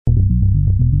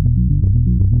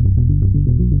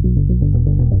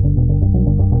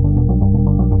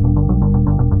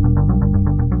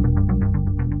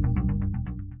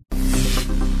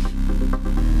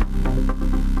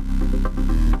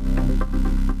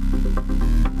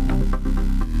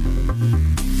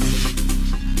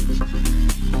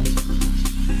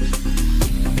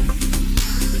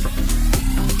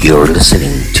You're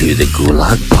listening to the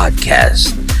Gulag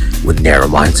Podcast with Narrow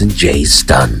Minds and Jay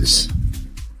Stuns.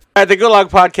 At the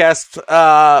Gulag Podcast,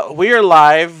 we are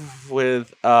live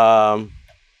with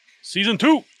Season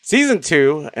 2. Season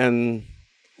 2 and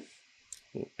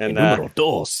Numero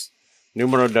dos.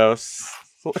 Numero dos.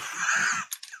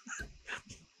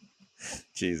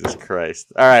 Jesus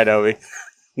Christ. All right, Obi.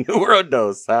 Numero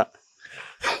dos, huh?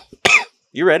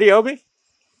 You ready, Obi?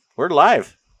 We're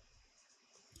live.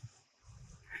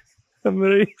 I'm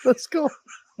ready. Let's go.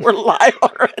 We're live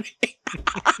already.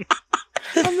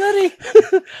 I'm ready.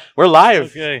 We're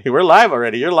live. Okay. We're live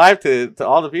already. You're live to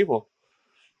all the people.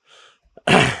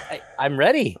 I'm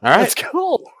ready. All right. Let's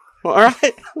go. All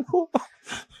right.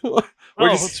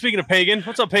 Speaking of Pagan,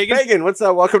 what's up, Pagan? Pagan, what's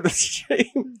up? Welcome to the stream.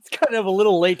 It's kind of a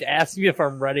little late to ask me if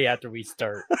I'm ready after we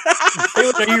start.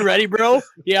 Hey, are you ready, bro?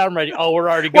 Yeah, I'm ready. Oh,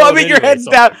 we're already going. Well, I mean, your head's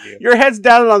down. Your head's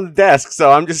down on the desk,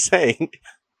 so I'm just saying.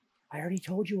 I already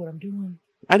told you what I'm doing.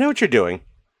 I know what you're doing.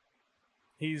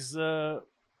 He's working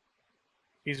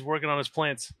on his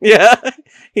plants. Yeah,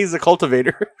 he's a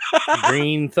cultivator.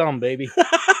 Green thumb, baby.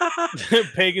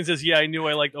 Pagan says, "Yeah, I knew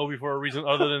I liked Obi for a reason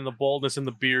other than the baldness and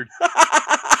the beard."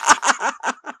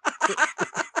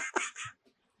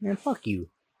 Man, fuck you.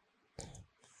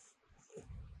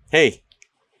 Hey,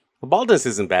 the baldness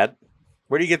isn't bad.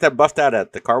 Where do you get that buffed out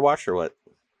at? The car wash or what?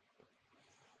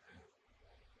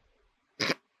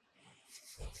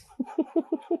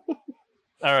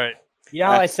 All right. You know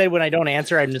how I said when I don't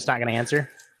answer, I'm just not going to answer?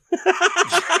 All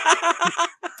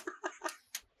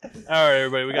right,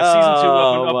 everybody. We got season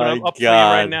 2 up for you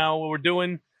right now. What we're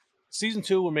doing, season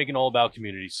 2, we're making all about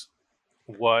communities.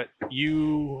 What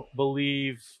you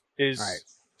believe is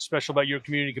special about your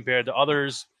community compared to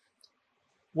others.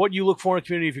 What you look for in a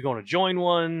community if you're going to join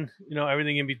one. You know,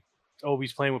 everything in between.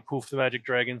 Obi's playing with Poof the Magic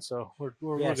Dragon, so we're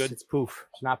good. It's Poof.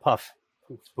 It's not Puff.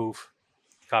 It's Poof.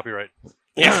 Copyright.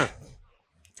 Yeah.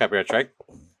 Copyright strike.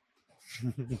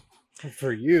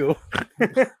 For you.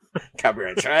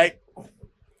 Copyright strike.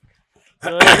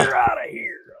 You're out of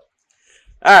here.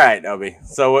 All right, Obi.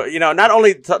 So, not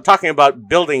only talking about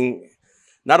building,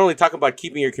 not only talking about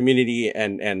keeping your community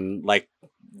and like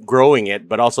growing it,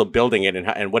 but also building it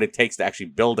and what it takes to actually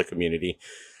build a community.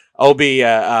 Obi,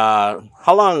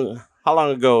 how long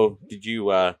ago did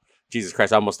you, Jesus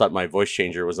Christ, I almost thought my voice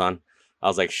changer was on. I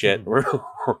was like, shit, we're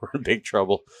in big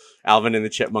trouble. Alvin and the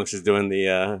Chipmunks is doing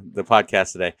the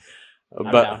podcast today.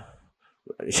 But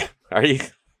are you?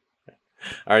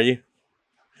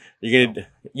 You're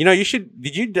gonna, you should.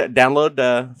 Did you download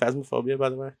Phasmophobia, by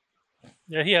the way?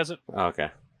 Yeah, he has it. Oh, okay.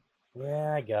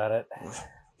 Yeah, I got it.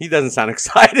 He doesn't sound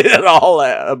excited at all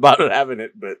about having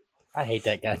it, but I hate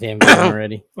that goddamn game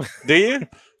already. Do you,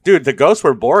 dude? The ghosts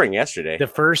were boring yesterday. The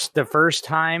first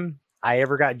time I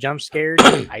ever got jump scared,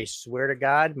 I swear to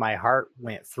God, my heart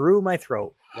went through my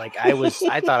throat. Like I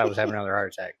thought I was having another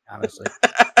heart attack. Honestly.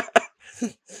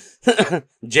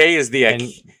 Jay is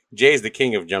the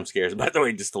king of jump scares. By the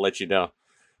way, just to let you know,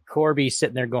 Corby's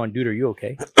sitting there going, "Dude, are you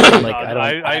okay?" Like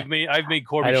I've made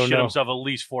Corby shit know. himself at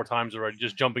least 4 times already,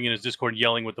 just jumping in his Discord and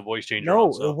yelling with the voice changer. No,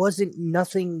 it wasn't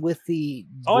nothing with the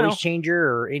voice changer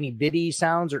or any biddy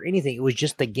sounds or anything. It was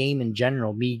just the game in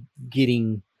general. Me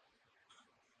getting,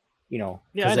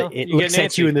 it looks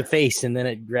at you in the face and then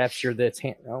it grabs your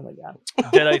hand. Oh my God!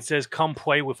 Deadite says, "Come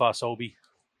play with us, Obi."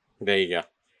 There you go.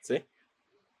 See.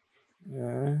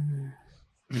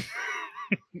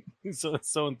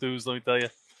 So enthused, let me tell you.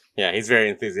 Yeah, he's very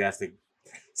enthusiastic.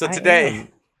 So today,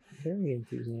 very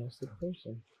enthusiastic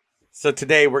person. So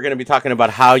today we're going to be talking about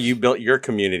how you built your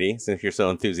community, since you're so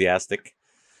enthusiastic.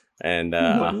 And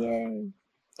on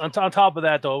top of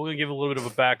that, though, we're going to give a little bit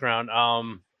of a background.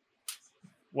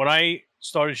 When I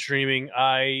started streaming,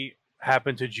 I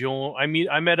happened to join.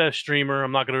 I met a streamer.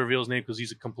 I'm not going to reveal his name because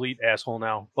he's a complete asshole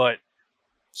now. But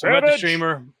I met the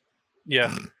streamer.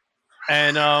 Yeah.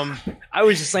 And I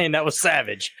was just saying that was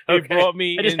savage. He brought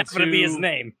me I just happened to be his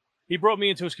name. He brought me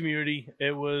into his community.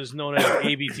 It was known as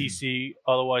ABTC,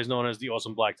 otherwise known as the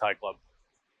Awesome Black Tie Club.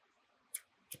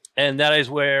 And that is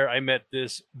where I met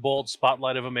this bald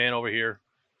spotlight of a man over here.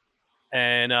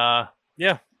 And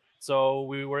so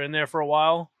we were in there for a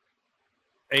while.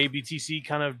 ABTC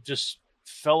kind of just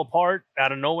fell apart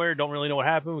out of nowhere. Don't really know what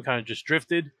happened. We kind of just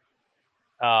drifted.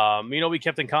 We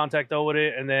kept in contact though with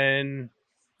it, and then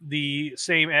the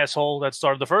same asshole that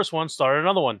started the first one started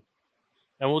another one,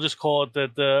 and we'll just call it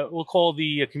we'll call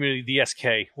the community the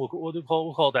SK. We'll call it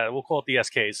that. We'll call it the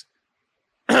SKs.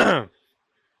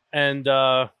 And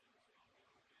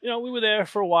we were there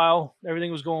for a while.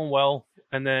 Everything was going well,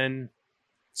 and then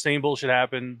same bullshit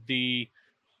happened.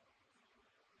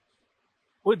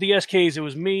 With the SKs, it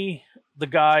was me, the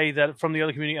guy that from the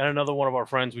other community and another one of our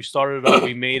friends, we started it up.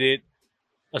 We made it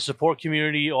a support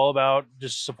community, all about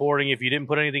just supporting. If you didn't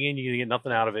put anything in, you get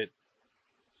nothing out of it.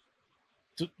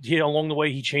 Along the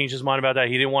way, he changed his mind about that.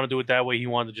 He didn't want to do it that way. He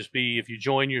wanted to just be, if you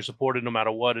join, you're supported no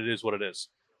matter what. It is what it is.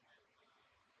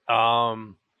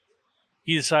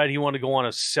 He decided he wanted to go on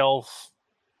a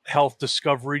self-health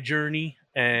discovery journey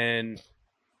and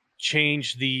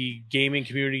change the gaming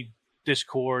community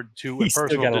Discord to a personal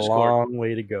still got Discord. A long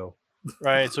way to go.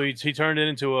 Right, so he turned it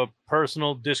into a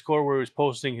personal Discord where he was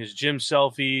posting his gym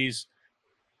selfies,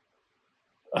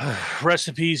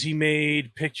 recipes he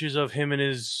made, pictures of him and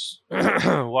his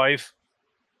wife,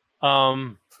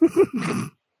 and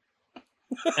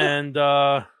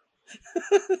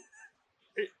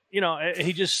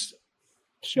he just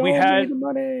we had the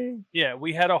money. Yeah,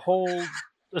 we had a whole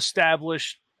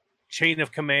established chain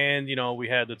of command. We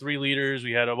had the 3 leaders,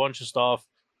 we had a bunch of stuff.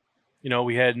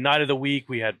 We had night of the week,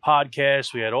 we had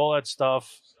podcasts, we had all that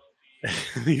stuff.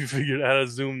 You figured out how to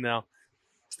Zoom now.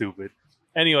 Stupid.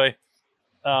 Anyway,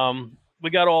 we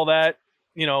got all that.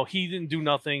 He didn't do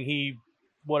nothing. He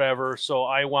whatever. So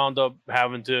I wound up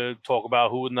having to talk about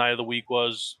who the night of the week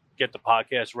was, get the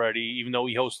podcast ready, even though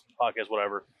he hosted the podcast,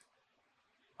 whatever.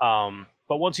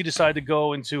 But once he decided to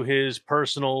go into his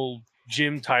personal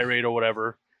gym tirade or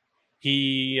whatever,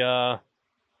 he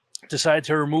decided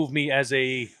to remove me as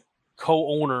a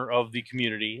co-owner of the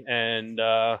community and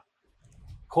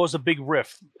caused a big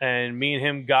rift. And me and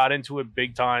him got into it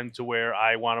big time to where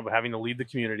I wound up having to leave the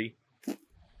community.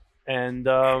 And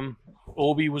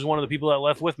Obi was one of the people that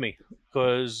left with me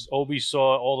because Obi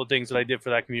saw all the things that I did for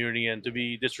that community, and to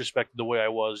be disrespected the way I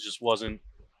was just wasn't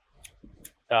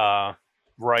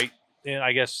right. And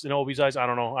I guess in Obi's eyes, I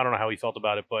don't know how he felt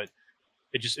about it, but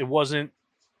it wasn't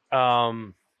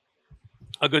a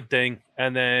good thing.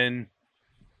 And then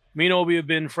me and Obi have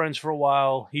been friends for a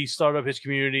while. He started up his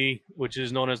community, which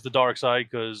is known as the Dark Side,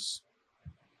 because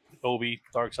Obi,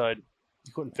 Dark Side,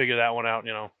 you couldn't figure that one out.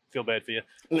 Feel bad for you.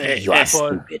 You are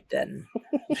stupid then.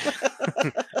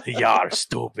 You're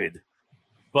stupid.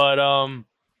 But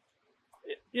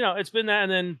it's been that,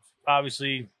 and then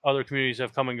obviously other communities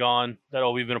have come and gone that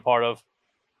we've been a part of.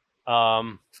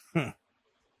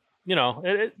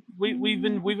 We've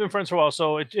been friends for a while,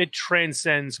 so it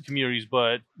transcends communities.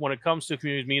 But when it comes to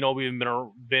communities, me and Obi have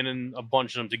been in a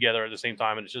bunch of them together at the same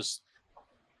time, and it's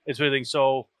everything.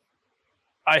 So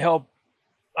I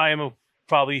am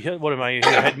probably what am I,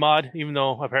 a head mod, even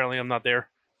though apparently I'm not there.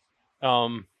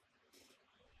 Something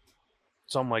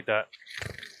like that,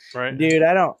 right, dude?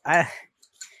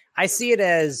 I see it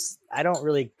as, I don't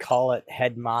really call it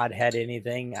head mod, head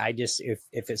anything. I just, if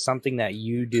it's something that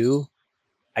you do,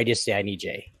 I just say I need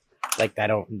Jay. Like I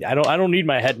don't need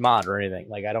my head mod or anything.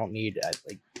 Like I don't need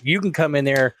like, you can come in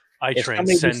there. I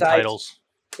transcend titles.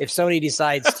 If somebody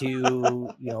decides to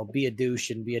be a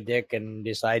douche and be a dick and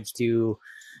decides to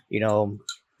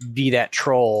be that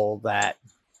troll, that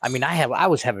I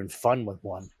was having fun with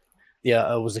one.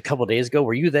 Yeah, it was a couple days ago.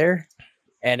 Were you there?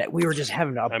 And we were just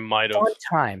having a fun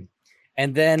time.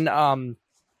 And then I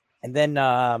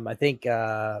think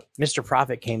Mr.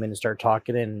 Prophet came in and started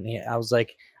talking, and I was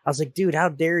like, dude, how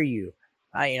dare you?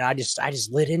 I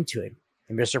just lit into him.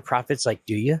 And Mr. Prophet's like,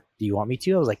 do you want me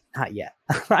to? I was like, not yet.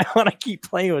 I want to keep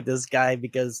playing with this guy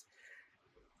because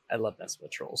I love messing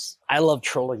with trolls. I love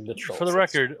trolling the trolls. For the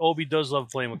record, Obi does love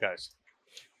playing with guys.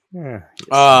 Hello?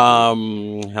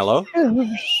 Oh,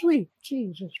 sweet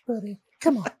Jesus, buddy.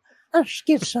 Come on. Let's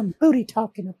get some booty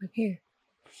talking up in here.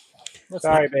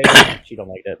 Sorry, baby. She don't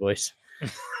like that voice.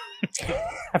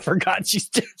 I forgot she's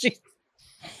I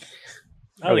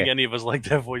don't think any of us like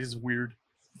that voice. It's weird.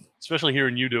 Especially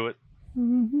hearing you do it.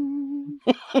 Mm-hmm.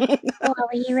 Well,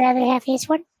 would you rather have his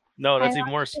one? No, that's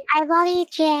even worse. I love you,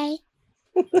 Jay.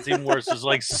 That's even worse. It's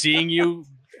like seeing you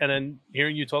and then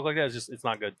hearing you talk like that. It's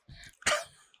not good.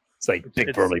 It's like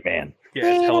big burly man.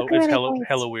 Yeah, it's hella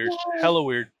weird. Hella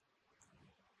weird.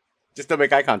 Just don't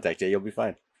make eye contact, Jay. You'll be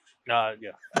fine. Yeah,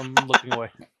 I'm looking away.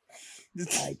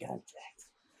 Eye contact.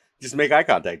 Just make eye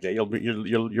contact, Jay. You'll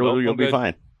be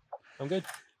fine. I'm good.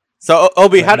 So,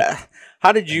 Obi,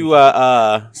 how did you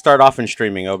start off in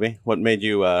streaming, Obi? What made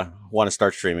you want to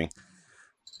start streaming?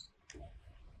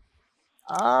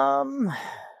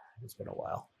 It's been a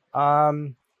while.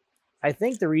 I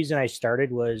think the reason I started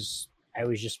was I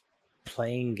was just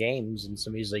playing games, and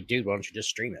somebody's like, "Dude, why don't you just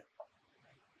stream it?"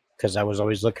 Because I was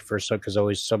always looking for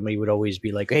somebody would always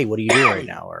be like, "Hey, what are you doing right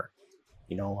now?" Or,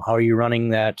 how are you running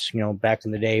that? Back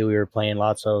in the day, we were playing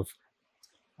lots of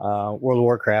World of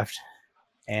Warcraft,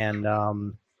 and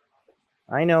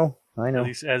I know.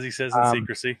 As he says in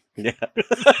secrecy. Yeah.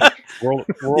 World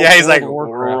he's like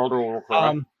World of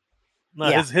Warcraft. No,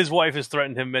 Yeah. his wife has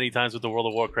threatened him many times with the World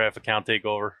of Warcraft account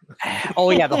takeover. Oh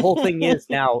yeah, the whole thing is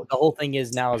now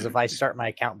is if I start my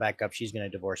account back up, she's going to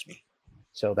divorce me.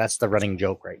 So that's the running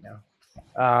joke right now.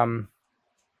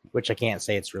 Which I can't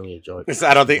say it's really a joke.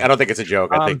 I don't think it's a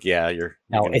joke. I think you're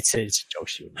no, gonna... it's a joke.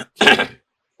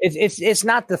 It's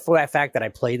not the fact that I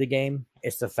play the game.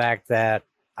 It's the fact that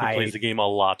He plays the game a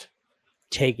lot.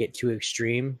 take it to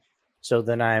extreme. So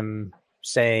then I'm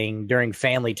saying during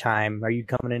family time, are you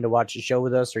coming in to watch the show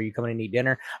with us? Or are you coming in to eat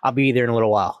dinner? I'll be there in a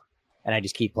little while. And I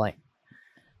just keep playing.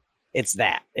 It's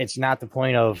that. It's not the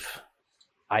point of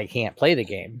I can't play the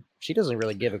game. She doesn't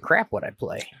really give a crap what I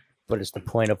play. But it's the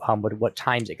point of what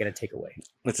time's it going to take away.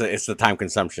 It's the time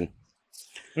consumption.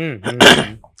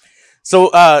 Mm-hmm. So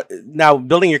now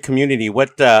building your community,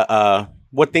 what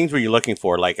things were you looking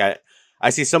for? Like I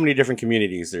see so many different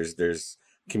communities. There's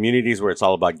communities where it's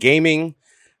all about gaming.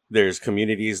 There's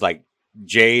communities like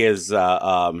Jay is Jay's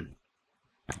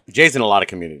in a lot of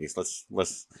communities.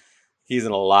 He's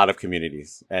in a lot of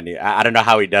communities, and I don't know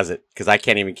how he does it because I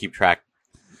can't even keep track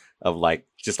of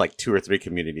just 2 or 3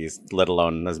 communities, let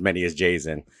alone as many as Jay's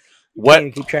in. What? You can't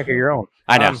even keep track of your own.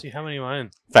 I know. See how many am I in?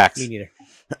 Facts. Me neither.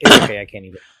 It's okay. I can't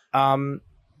either.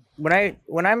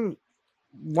 When I'm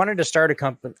wanted to start a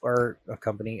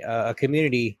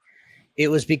community, it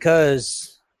was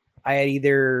because I had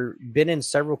either been in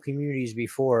several communities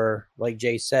before, like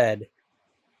Jay said,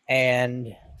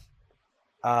 and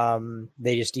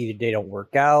they don't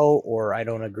work out, or I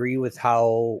don't agree with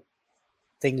how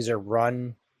things are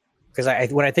run.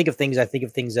 Because when I think of things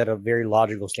at a very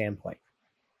logical standpoint.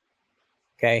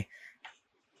 Okay.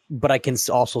 But I can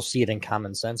also see it in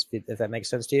common sense, if that makes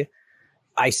sense to you.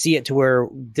 I see it to where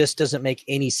this doesn't make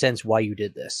any sense why you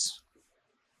did this.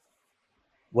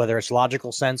 Whether it's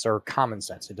logical sense or common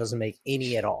sense, it doesn't make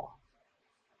any at all.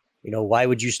 Why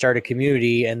would you start a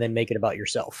community and then make it about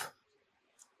yourself?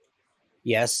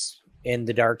 Yes, in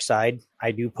the dark side,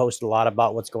 I do post a lot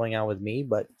about what's going on with me,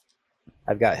 but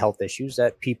I've got health issues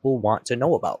that people want to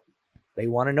know about. They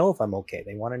want to know if I'm okay.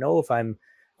 They want to know if I'm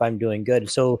doing good.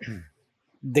 So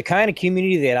the kind of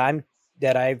community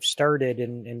that I've started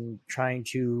and trying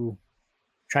to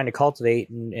cultivate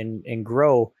and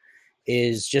grow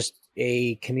is just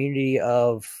a community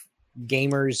of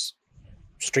gamers,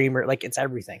 streamer, like it's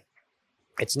everything.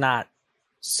 It's not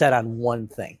set on one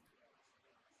thing.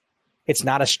 It's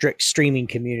not a strict streaming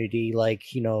community like,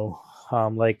 Scooter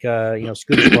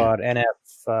Squad,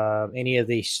 NF, any of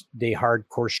the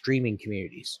hardcore streaming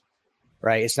communities,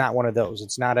 right? It's not one of those.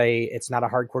 It's not a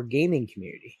hardcore gaming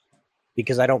community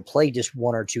because I don't play just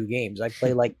 1 or 2 games. I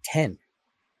play like 10.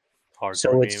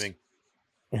 Hardcore gaming.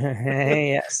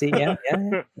 Yeah, see, yeah,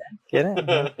 get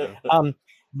it?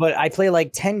 But I play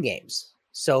like 10 games.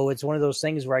 So it's one of those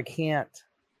things where I can't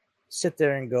sit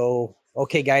there and go,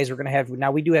 okay, guys, we're going to have,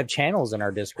 now we do have channels in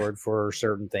our Discord for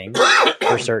certain things,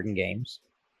 for certain games.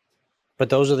 But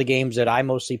those are the games that I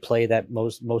mostly play that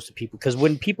most people, because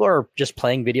when people are just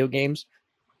playing video games,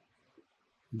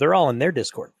 they're all in their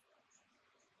Discord.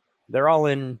 They're all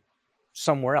in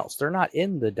somewhere else. They're not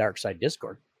in the Dark Side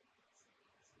Discord.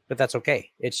 But that's okay.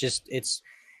 It's just, it's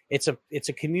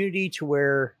a community to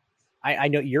where I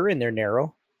know you're in there,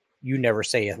 Narrow. You never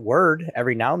say a word.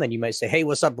 Every now and then you might say, hey,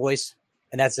 what's up, boys?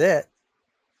 And that's it.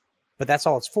 But that's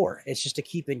all it's for. It's just to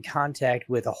keep in contact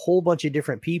with a whole bunch of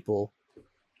different people.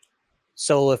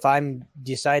 So if I'm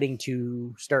deciding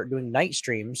to start doing night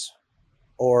streams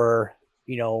or,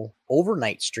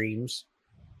 overnight streams,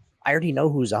 I already know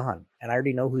who's on and I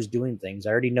already know who's doing things. I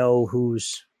already know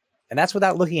and that's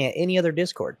without looking at any other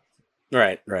Discord.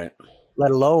 Right.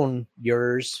 Let alone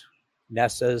yours,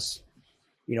 Nessa's,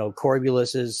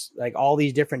 Corbulus's, like all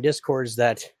these different Discords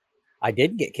that I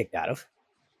did get kicked out of,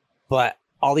 but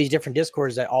all these different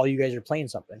Discords that all you guys are playing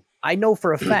something. I know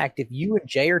for a fact if you and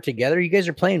Jay are together, you guys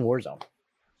are playing Warzone.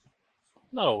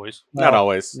 Not always. Not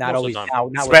always. Not always. Now,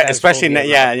 Especially now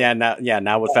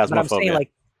with Phasmophobia. I'm saying,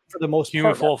 like, for the most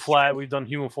Human part, Fall Flat. We've done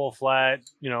Human Fall Flat.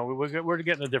 We're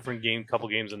getting a different couple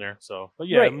games in there. So, but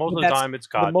right, most of the time it's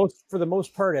COD. For the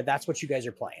most part, that's what you guys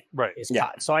are playing. Right. It's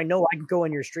COD. So I know I can go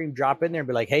in your stream, drop in there, and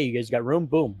be like, "Hey, you guys got room?"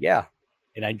 Boom, yeah,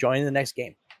 and I join the next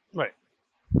game. Right.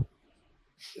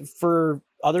 For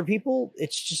other people,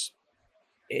 it's just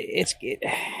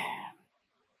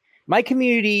my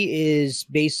community is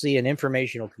basically an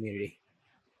informational community.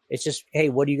 It's just, hey,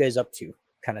 what are you guys up to,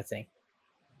 kind of thing.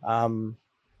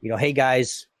 Hey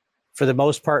guys, for the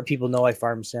most part, people know I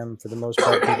farm sim. For the most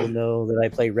part, people know that I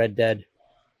play Red Dead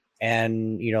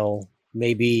and,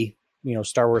 maybe,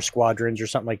 Star Wars Squadrons or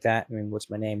something like that. I mean, what's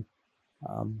my name?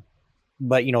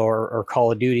 But, or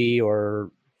Call of Duty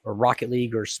or Rocket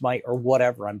League or Smite or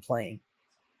whatever I'm playing.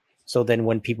 So then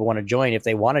when people want to join, if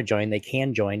they want to join, they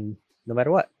can join no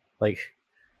matter what. Like,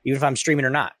 even if I'm streaming or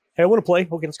not. Hey, I want to play.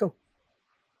 Okay, let's go.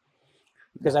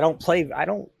 Because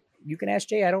you can ask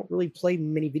Jay, I don't really play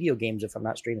many video games if I'm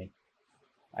not streaming.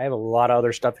 I have a lot of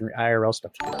other stuff, IRL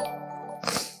stuff to do.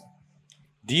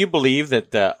 Do you believe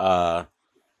that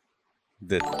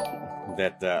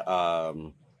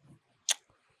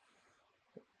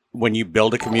when you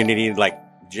build a community, like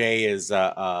Jay is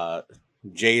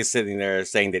sitting there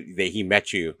saying that he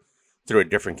met you through a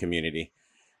different community.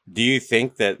 Do you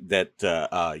think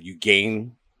that you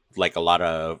gain like a lot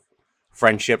of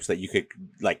friendships that you could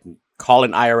like call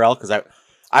an IRL? Because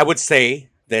I would say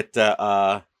that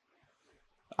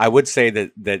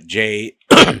that Jay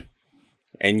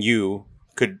and you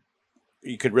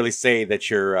could really say that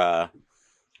you're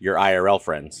IRL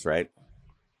friends, right?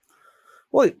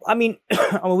 Well, I mean,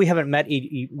 we haven't met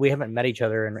each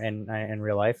other in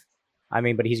real life. I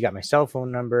mean, but he's got my cell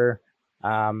phone number.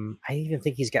 I even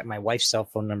think he's got my wife's cell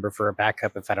phone number for a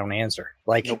backup if I don't answer.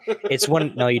 Like, it's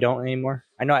one. No, you don't anymore.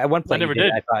 I know at one point I never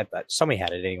did. I thought that somebody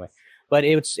had it anyway. But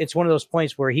it's one of those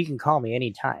points where he can call me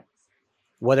anytime,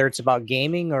 whether it's about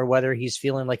gaming or whether he's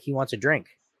feeling like he wants a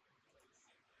drink.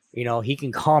 You know, he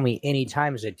can call me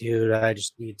anytime and say, dude, I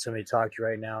just need somebody to talk to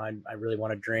right now. I really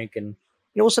want a drink. And,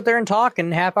 you know, we'll sit there and talk,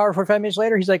 and half hour, 45 minutes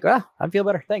later, he's like, I feel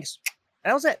better. Thanks. And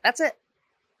that was it. That's it.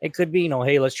 It could be, you know,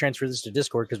 hey, let's transfer this to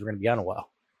Discord because we're going to be on a while.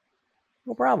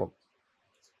 No problem.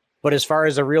 But as far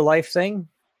as a real life thing,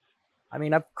 I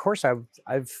mean, of course,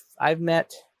 I've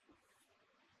met,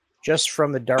 just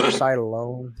from the dark side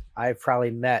alone, I've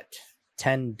probably met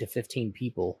 10 to 15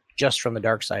 people just from the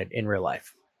dark side in real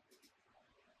life.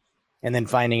 And then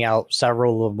finding out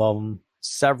several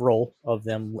of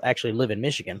them actually live in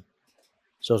Michigan.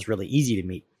 So it's really easy to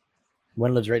meet.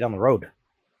 One lives right down the road. I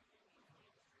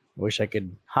wish I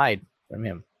could hide from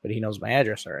him, but he knows my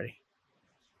address already.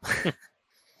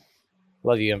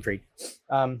 Love you, Humphrey.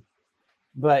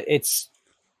 But it's,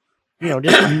 you know,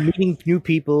 just meeting new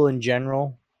people in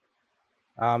general,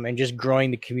 and just growing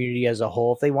the community as a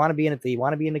whole. If they want to be in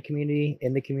the community,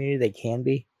 they can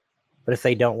be. But if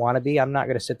they don't want to be, I'm not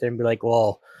going to sit there and be like,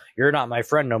 well, you're not my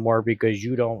friend no more because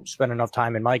you don't spend enough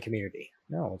time in my community.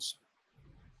 No,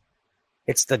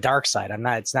 it's the dark side.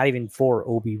 It's not even for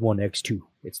OB1X2.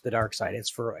 It's the dark side.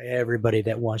 It's for everybody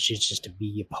that wants you just to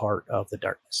be a part of the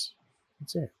darkness.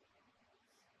 That's it.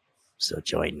 So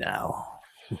join now.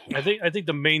 I think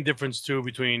the main difference too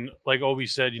between, like Obi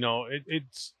said, you know,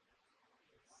 it's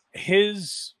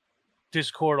his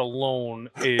Discord alone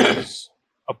is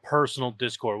a personal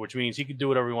Discord, which means he can do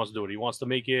whatever he wants to do. He wants to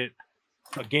make it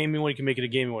a gaming one, he can make it a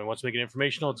gaming one. He wants to make it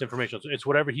informational, it's informational. It's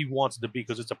whatever he wants it to be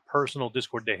because it's a personal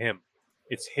Discord to him.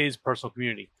 It's his personal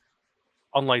community.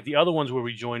 Unlike the other ones where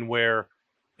we joined, where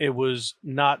it was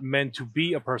not meant to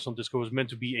be a personal Discord, it was meant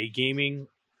to be a gaming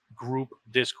group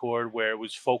Discord where it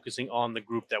was focusing on the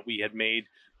group that we had made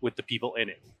with the people in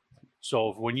it.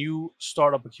 So when you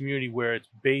start up a community where it's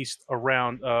based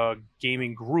around a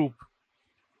gaming group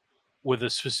with a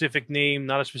specific name,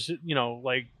 not a specific, you know,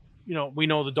 like, you know, we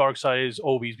know the dark side is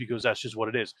Obi's because that's just what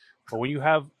it is. But when you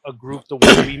have a group the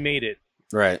way we made it,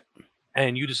 right,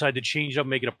 and you decide to change it up,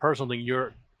 make it a personal thing,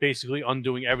 you're basically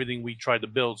undoing everything we tried to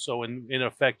build. So in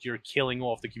effect, you're killing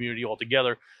off the community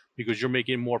altogether because you're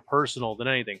making it more personal than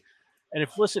anything. And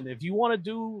if you want to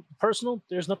do personal,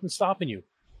 there's nothing stopping you.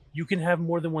 You can have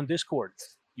more than one Discord.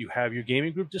 You have your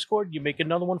gaming group Discord, you make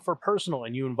another one for personal,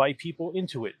 and you invite people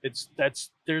into it.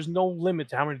 There's no limit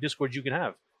to how many Discords you can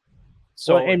have.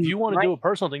 So if you want to do a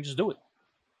personal thing, just do it.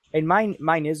 And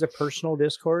mine is a personal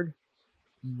Discord,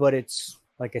 but it's,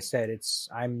 like I said,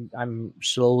 I'm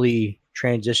slowly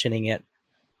transitioning it,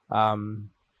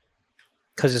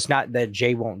 because it's not that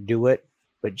Jay won't do it,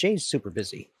 but Jay's super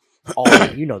busy.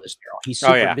 You know this, Daryl. He's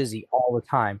super busy all the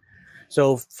time.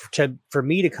 So for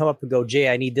me to come up and go, Jay,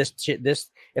 I need this.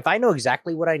 If I know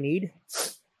exactly what I need,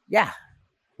 yeah.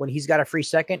 When he's got a free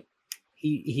second,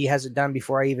 he has it done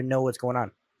before I even know what's going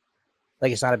on.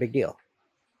 Like, it's not a big deal.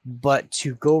 But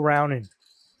to go around and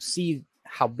see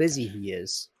how busy he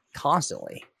is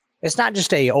constantly, it's not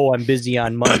just I'm busy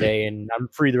on Monday and I'm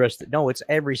free the rest of it. No, it's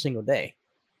every single day.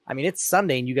 I mean, it's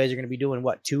Sunday and you guys are going to be doing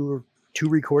what, two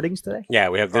recordings today? Yeah,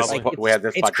 we have this. We have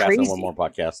this podcast crazy. And one more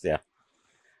podcast. Yeah,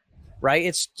 right.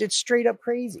 It's straight up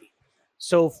crazy.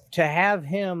 So to have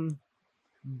him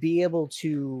be able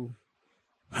to,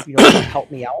 you know, help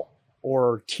me out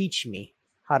or teach me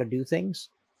how to do things.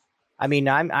 I mean,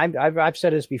 I've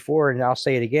said this before and I'll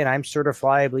say it again. I'm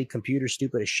certifiably computer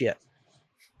stupid as shit.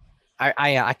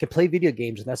 I could play video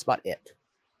games and that's about it.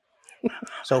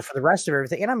 So for the rest of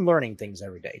everything, and I'm learning things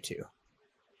every day too.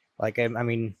 Like, I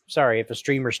mean, sorry, if a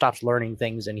streamer stops learning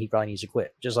things, then he probably needs to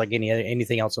quit, just like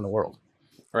anything else in the world.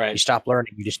 Right. You stop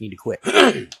learning, you just need to quit.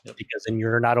 Because then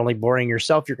you're not only boring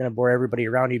yourself, you're going to bore everybody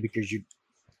around you because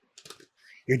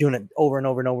you're doing it over and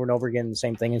over and over and over again, the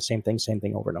same thing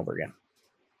over and over again.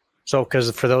 So,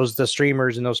 because for the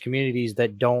streamers in those communities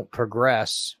that don't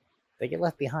progress, they get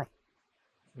left behind.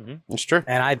 Mm-hmm. That's true.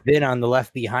 And I've been on the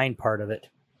left behind part of it,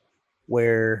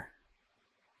 where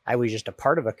I was just a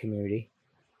part of a community,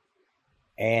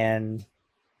 and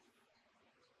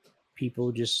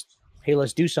people just, hey,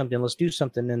 let's do something.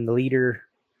 And the leader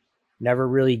never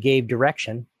really gave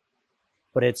direction,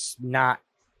 but it's not,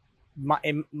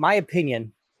 in my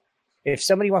opinion, if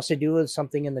somebody wants to do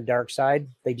something in the dark side,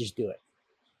 they just do it.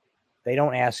 They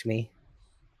don't ask me,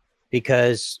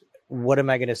 because what am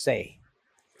I going to say?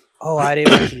 Oh, I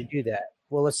didn't want you to do that.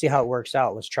 Well, let's see how it works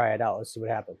out. Let's try it out. Let's see what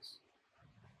happens.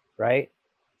 Right?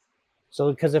 So,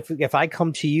 because if I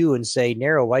come to you and say,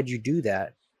 Nero, why'd you do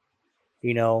that?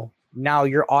 You know, now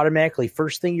you're automatically,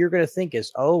 first thing you're going to think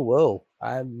is, oh, whoa,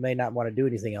 I may not want to do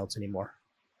anything else anymore.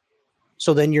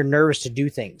 So then you're nervous to do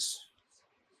things.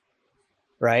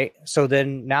 Right? So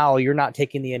then now you're not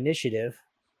taking the initiative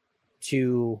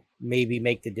to maybe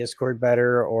make the Discord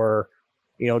better, or,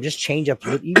 you know, just change up,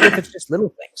 even if it's just little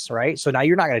things, right? So now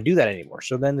you're not going to do that anymore.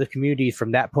 So then the community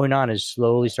from that point on is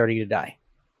slowly starting to die.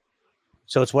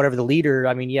 So it's whatever the leader,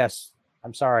 I mean, yes,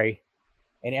 I'm sorry.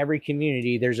 In every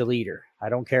community, there's a leader. I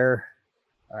don't care.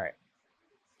 All right.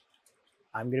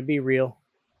 I'm going to be real,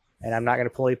 and I'm not going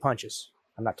to pull any punches.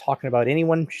 I'm not talking about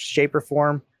anyone, shape, or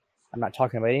form. I'm not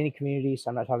talking about any communities.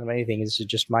 I'm not talking about anything. This is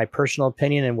just my personal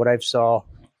opinion and what I've saw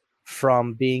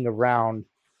from being around.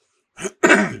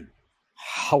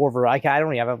 However, I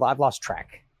don't even I've lost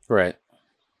track. Right.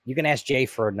 You can ask Jay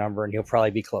for a number and he'll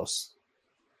probably be close.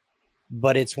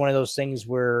 But it's one of those things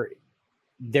where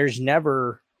there's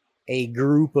never a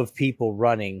group of people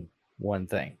running one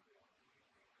thing.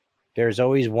 There's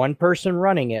always one person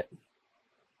running it,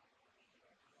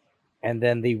 and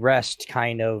then the rest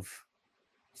kind of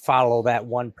follow that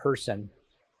one person,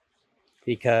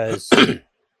 because that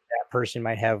person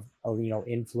might have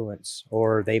influence,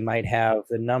 or they might have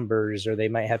the numbers, or they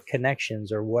might have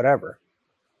connections, or whatever.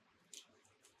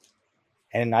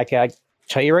 And I can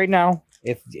tell you right now,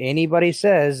 if anybody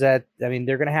says that, I mean,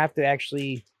 they're going to have to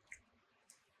actually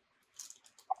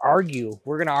argue.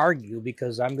 We're going to argue,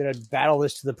 because I'm going to battle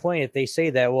this to the point if they say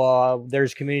that, well,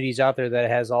 there's communities out there that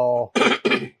has all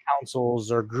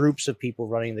councils or groups of people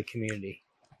running the community.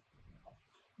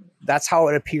 That's how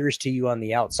it appears to you on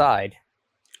the outside.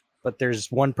 But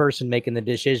there's one person making the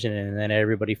decision, and then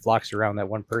everybody flocks around that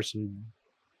one person,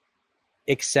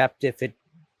 except if it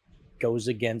goes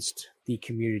against the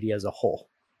community as a whole.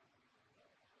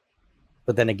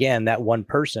 But then again, that one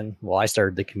person, well, I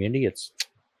started the community. It's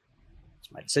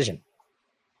my decision.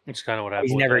 It's kind of what happened.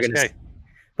 He's never going to,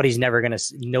 but he's never going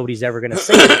to. Nobody's ever going to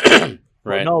say it.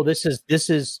 Right. No, this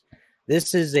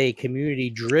is a community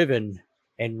driven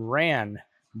and ran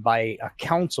by a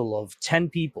council of 10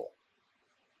 people.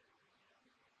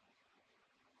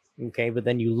 Okay, but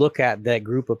then you look at that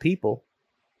group of people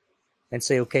and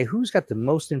say, okay, who's got the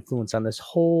most influence on this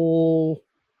whole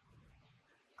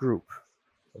group?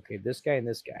 Okay, this guy and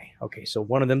this guy. Okay, so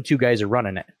one of them two guys are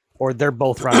running it, or they're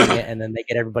both running it, and then they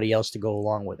get everybody else to go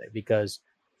along with it, because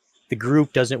the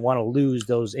group doesn't want to lose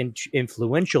those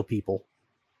influential people.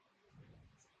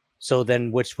 So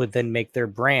then, which would then make their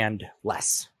brand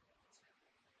less.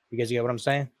 You guys get what I'm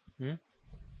saying? Mm-hmm.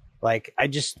 Like, I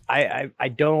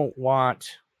don't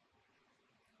want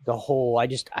the whole, I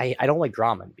don't like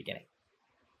drama in the beginning.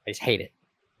 I just hate it.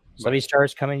 Somebody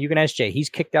starts coming, you can ask Jay. He's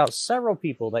kicked out several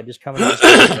people that just come in and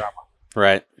drama.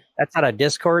 Right. That's out of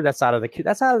Discord. That's out of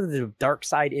the dark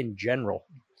side in general.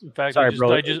 In fact, sorry,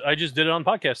 bro. I just did it on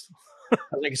podcast. I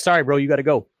was like, sorry, bro, you got to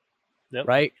go. Yep.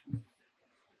 Right?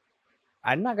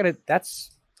 I'm not gonna.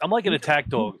 I'm like an attack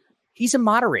dog. He's a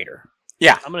moderator.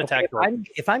 Yeah. I'm an attack dog.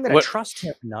 If I'm gonna trust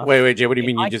him enough. Wait, Jay. What do you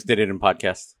mean you just did it in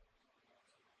podcast?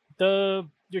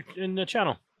 You're in the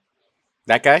channel.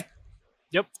 That guy?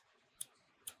 Yep.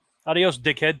 Adios,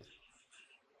 dickhead.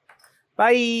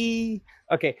 Bye.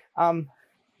 Okay.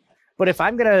 But if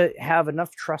I'm gonna have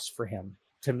enough trust for him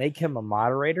to make him a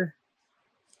moderator,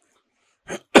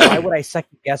 why would I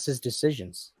second guess his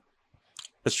decisions?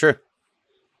 That's true.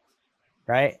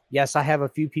 Right? Yes, I have a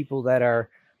few people that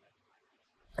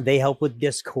they help with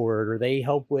Discord, or they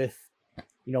help with,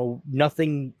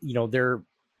 nothing, they're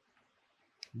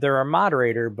a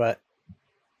moderator, but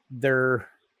they're,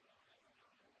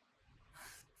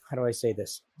 how do I say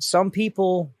this? Some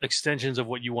people, extensions of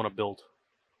what you want to build.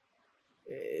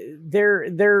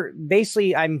 they're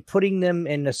basically, I'm putting them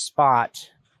in a spot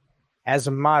as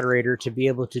a moderator to be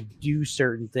able to do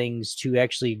certain things, to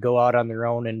actually go out on their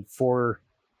own,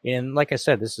 and like I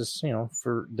said, this is,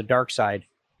 for the dark side,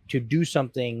 to do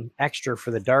something extra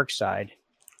for the dark side.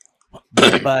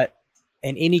 But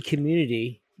in any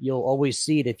community, you'll always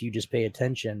see it if you just pay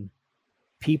attention.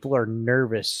 People are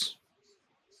nervous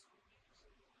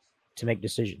to make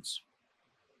decisions,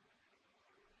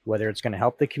 whether it's going to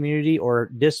help the community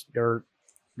or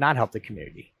not help the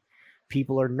community.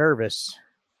 People are nervous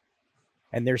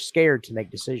and they're scared to make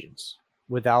decisions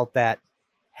without that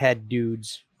head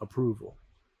dude's approval,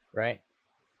 right?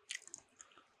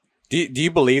 Do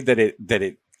you believe that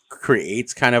it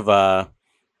creates kind of a,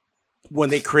 when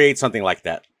they create something like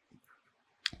that,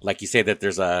 like you say, that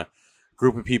there's a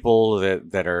group of people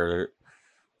that are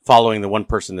following the one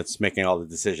person that's making all the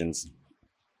decisions,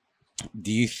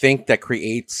 do you think that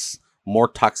creates more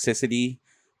toxicity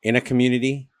in a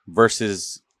community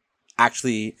versus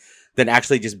actually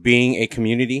just being a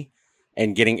community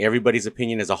and getting everybody's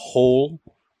opinion as a whole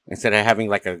instead of having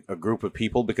like a group of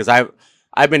people? Because I've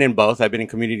been in both. I've been in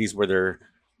communities where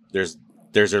there's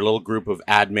a little group of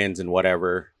admins and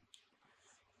whatever,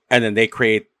 and then they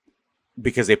create,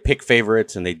 because they pick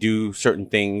favorites and they do certain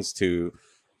things to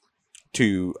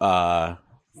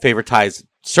favoritize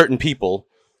certain people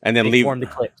and then leave form the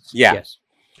cliques. Yeah. Yes.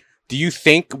 Do you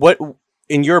think,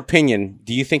 in your opinion,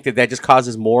 do you think that just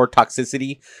causes more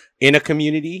toxicity in a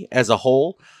community as a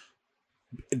whole,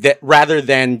 that rather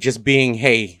than just being,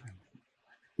 hey,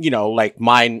 like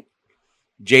mine,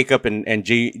 Jacob and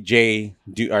Jay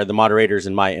are the moderators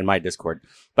in my Discord,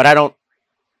 but I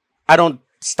don't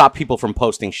stop people from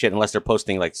posting shit unless they're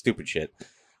posting like stupid shit.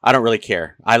 I don't really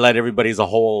care. I let everybody as a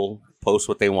whole post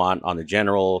what they want on the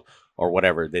general or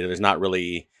whatever. There's not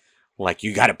really like,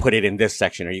 you got to put it in this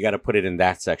section or you got to put it in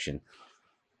that section.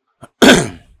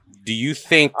 Do you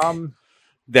think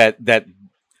that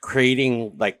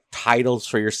creating like titles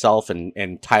for yourself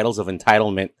and titles of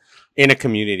entitlement in a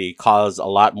community cause a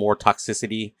lot more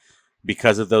toxicity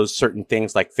because of those certain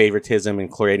things like favoritism and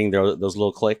creating those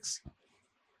little cliques?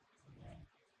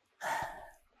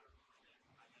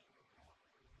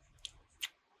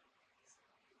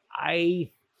 I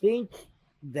think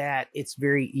that it's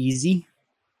very easy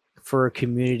for a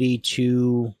community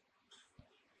to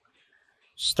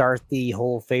start the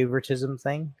whole favoritism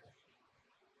thing.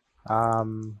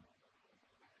 And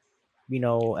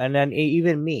then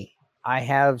even me, I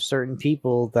have certain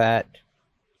people that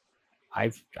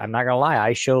I'm not gonna lie,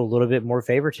 I show a little bit more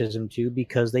favoritism to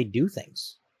because they do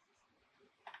things.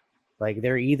 Like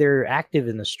they're either active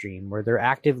in the stream or they're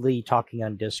actively talking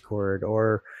on Discord,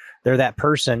 or they're that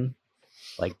person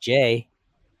like Jay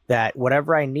that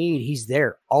whatever I need, he's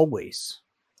there always.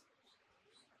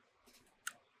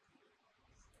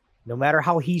 No matter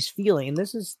how he's feeling. And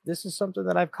this is something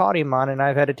that I've caught him on, and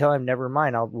I've had to tell him, never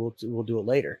mind, we'll do it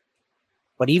later.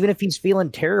 But even if he's feeling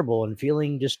terrible and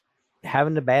feeling just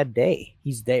having a bad day,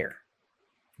 he's there.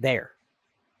 There.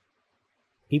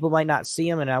 People might not see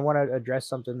him, and I want to address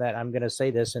something that I'm going to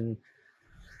say this, and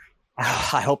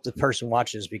I hope the person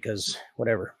watches, because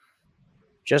whatever.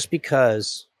 Just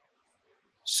because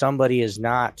somebody is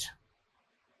not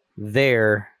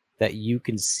there that you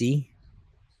can see,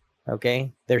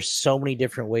 okay? There's so many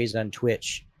different ways on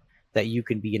Twitch that you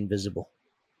can be invisible.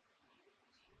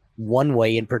 One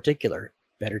way in particular,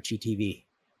 Better TV.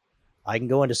 I can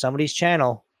go into somebody's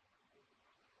channel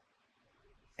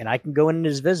and I can go in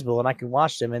as visible and I can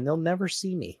watch them and they'll never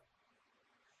see me.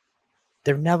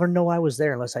 They'll never know I was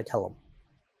there unless I tell them.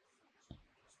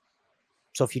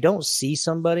 So if you don't see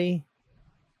somebody,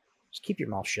 just keep your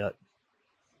mouth shut.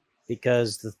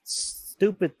 Because the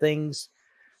stupid things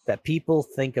that people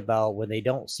think about when they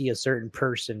don't see a certain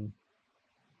person,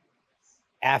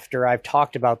 after I've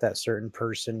talked about that certain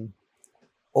person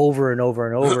over and over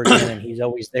and over again, and he's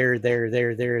always there,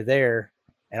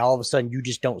 and all of a sudden you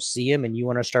just don't see him and you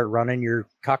want to start running your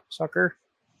cocksucker,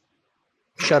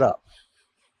 shut up.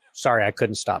 Sorry, I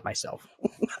couldn't stop myself.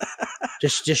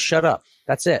 just shut up.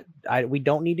 That's it. We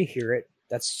don't need to hear it.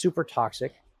 That's super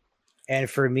toxic. And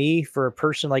for me, for a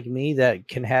person like me that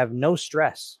can have no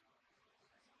stress,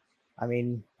 I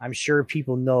mean, I'm sure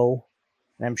people know,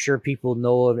 and I'm sure people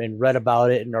know and read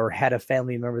about it, or had a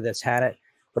family member that's had it.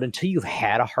 But until you've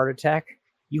had a heart attack,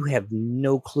 you have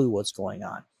no clue what's going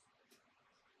on.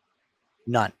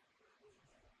 None.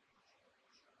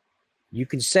 You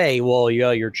can say, well,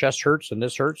 yeah, your chest hurts and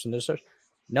this hurts and this hurts.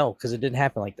 No, because it didn't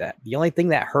happen like that. The only thing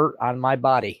that hurt on my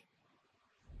body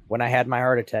when I had my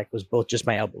heart attack was just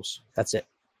my elbows. That's it.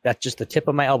 That's just the tip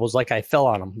of my elbows, like I fell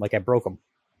on them, like I broke them.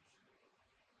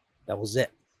 That was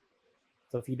it.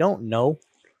 So if you don't know,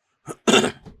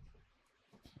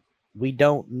 we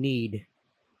don't need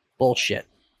bullshit.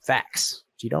 Facts.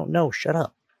 If you don't know, shut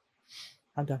up.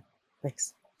 I'm done.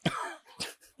 Thanks.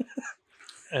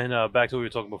 And back to what we were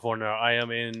talking before now, I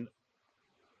am in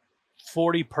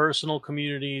 40 personal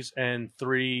communities and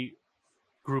 3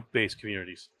 group-based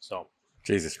communities. So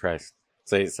Jesus Christ.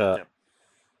 So it's,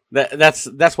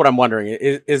 that's what I'm wondering.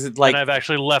 Is it like... And I've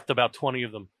actually left about 20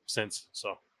 of them since.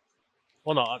 So,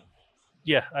 well, no.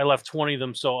 I left 20 of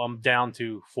them, so I'm down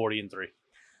to 40 and 3.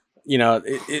 You know,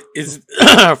 is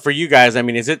for you guys, I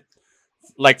mean, is it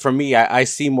like for me, I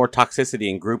see more toxicity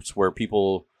in groups where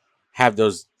people have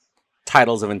those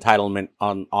titles of entitlement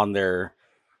on their,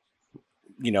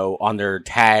 you know, on their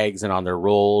tags and on their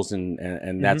roles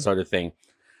and that sort of thing.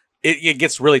 It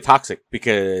gets really toxic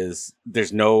because they're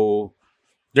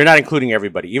not including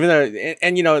everybody, even though,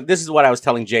 and you know, this is what I was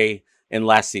telling Jay in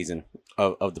last season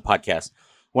of the podcast.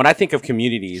 When I think of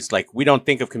communities, like we don't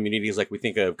think of communities like we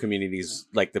think of communities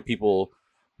like the people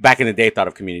back in the day thought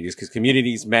of communities, because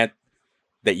communities meant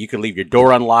that you could leave your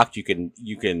door unlocked. You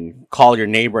can call your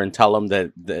neighbor and tell them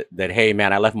that hey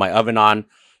man, I left my oven on,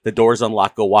 the door's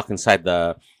unlocked. Go walk inside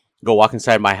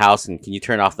my house and can you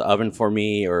turn off the oven for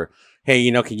me? Or hey,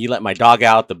 you know, can you let my dog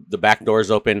out? The back door's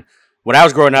open. When I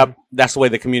was growing up, that's the way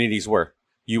the communities were.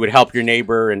 You would help your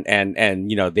neighbor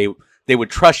and you know they would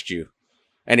trust you.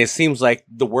 And it seems like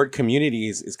the word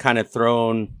communities is kind of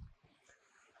thrown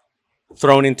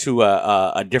into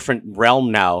a different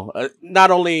realm now.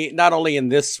 Not only in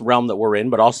this realm that we're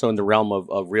in, but also in the realm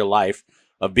of real life,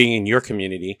 of being in your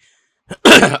community,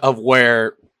 of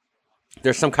where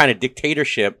there's some kind of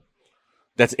dictatorship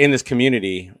that's in this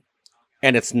community,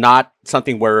 and it's not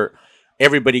something where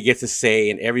everybody gets a say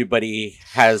and everybody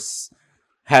has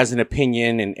an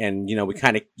opinion, and you know,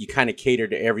 you kind of cater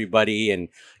to everybody. And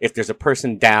if there's a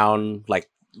person down, like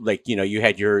you know, you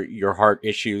had your heart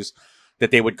issues,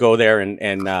 that they would go there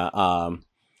and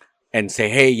say,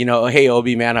 hey, you know, hey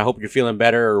Obi man, I hope you're feeling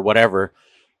better or whatever.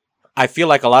 I feel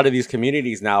like a lot of these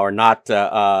communities now are not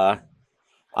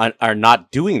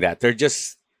doing that. They're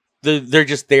just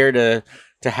there to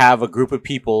have a group of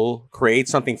people create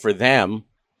something for them.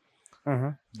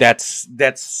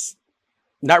 That's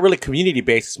not really community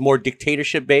based. It's more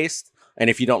dictatorship based. And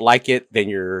if you don't like it, then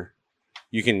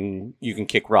you can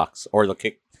kick rocks, or they'll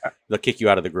kick you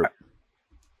out of the group.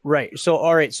 Right. So,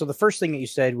 all right. So the first thing that you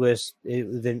said was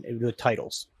the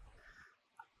titles.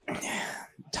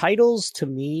 Titles to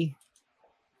me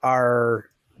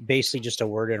are basically just a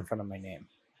word in front of my name.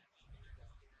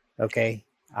 Okay.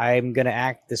 I'm going to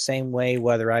act the same way,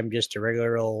 whether I'm just a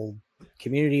regular old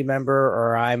community member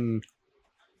or I'm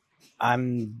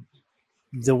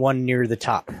the one near the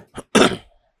top.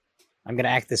 I'm going to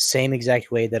act the same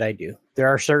exact way that I do. There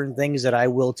are certain things that I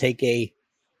will take a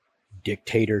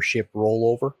dictatorship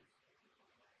rollover.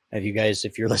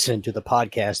 If you're listening to the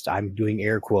podcast, I'm doing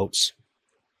air quotes.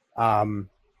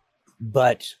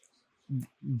 But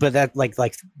that like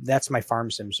that's my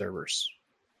farm sim servers.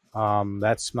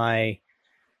 That's my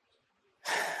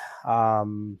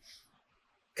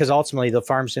because ultimately the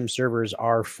farm sim servers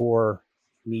are for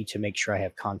me to make sure I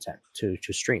have content to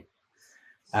stream.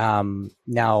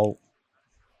 Now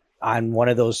on one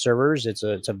of those servers, it's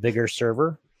a bigger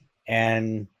server,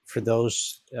 and for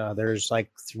those, there's like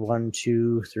 1,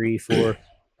 2, 3, 4.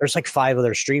 There's like 5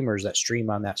 other streamers that stream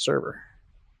on that server.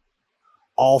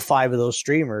 All 5 of those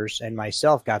streamers and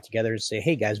myself got together and say,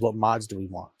 "Hey guys, what mods do we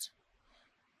want?"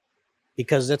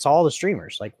 Because it's all the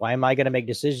streamers. Like, why am I going to make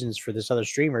decisions for this other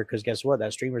streamer? Because guess what?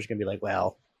 That streamer's going to be like,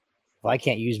 "Well, if I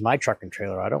can't use my truck and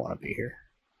trailer, I don't want to be here."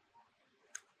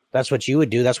 That's what you would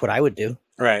do. That's what I would do.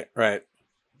 Right.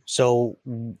 So,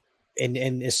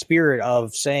 in the spirit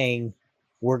of saying,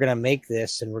 we're going to make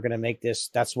this and we're going to make this.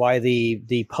 That's why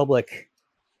the public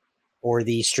or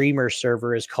the streamer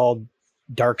server is called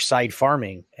Dark Side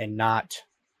Farming and not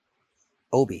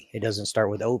Obi. It doesn't start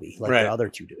with Obi like the other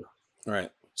two do. Right.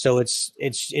 So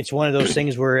it's one of those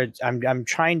things where I'm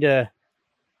trying to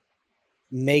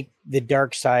make the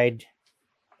dark side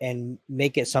and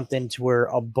make it something to where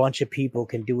a bunch of people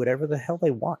can do whatever the hell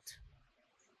they want.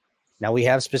 Now we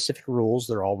have specific rules.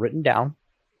 They're all written down.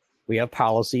 We have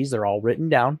policies. They're all written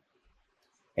down.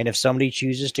 And if somebody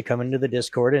chooses to come into the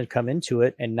Discord and come into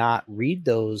it and not read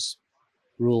those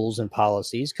rules and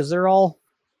policies, because they're all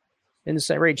in the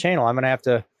same rate channel, I got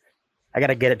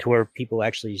to get it to where people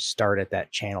actually start at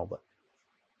that channel. But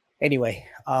anyway,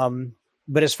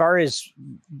 but as far as,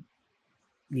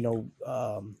 you know,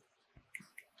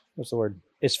 what's the word?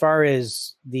 As far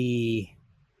as the,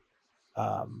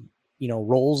 you know,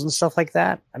 roles and stuff like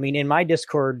that. I mean, in my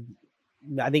Discord,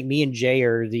 I think me and Jay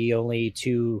are the only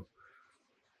two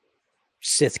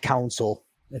Sith council.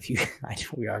 If you,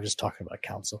 we are just talking about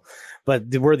council, but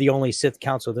we're the only Sith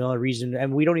council. The only reason,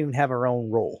 and we don't even have our own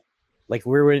role. Like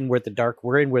we're in with the dark,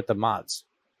 we're in with the mods,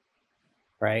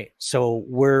 right? So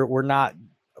we're not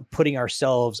putting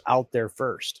ourselves out there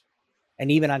first.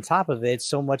 And even on top of it,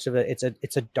 so much of it,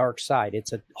 it's a dark side.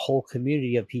 It's a whole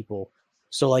community of people.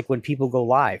 So like when people go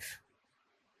live,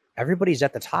 everybody's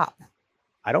at the top.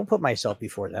 I don't put myself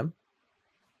before them.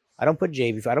 I don't put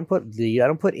Jay before. I don't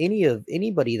put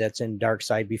anybody that's in dark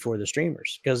side before the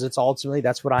streamers, because it's ultimately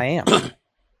that's what I am.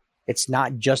 It's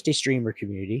not just a streamer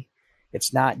community.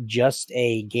 It's not just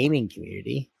a gaming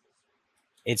community.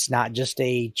 It's not just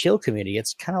a chill community.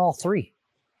 It's kind of all three.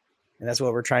 And that's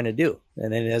what we're trying to do.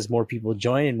 And then as more people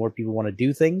join and more people want to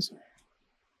do things,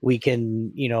 we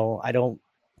can,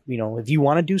 if you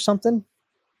want to do something,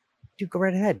 go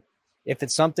right ahead. If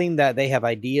it's something that they have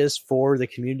ideas for the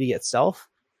community itself,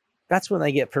 that's when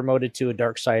they get promoted to a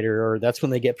Darksider, or that's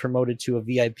when they get promoted to a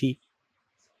VIP,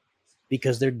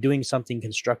 because they're doing something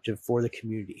constructive for the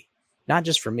community, not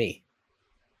just for me,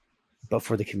 but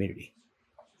for the community.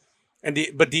 And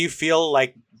do you feel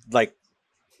like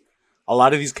a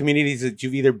lot of these communities that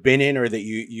you've either been in or that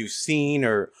you've seen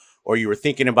or you were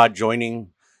thinking about joining,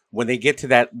 when they get to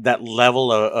that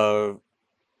level of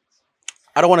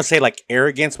I don't want to say like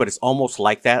arrogance, but it's almost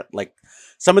like that. Like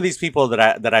some of these people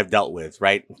that I've dealt with,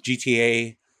 right?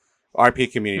 GTA,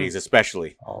 RP communities,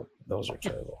 especially. Oh, those are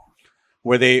terrible.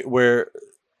 Where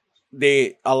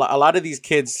a lot of these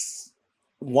kids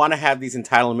want to have these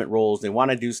entitlement roles. They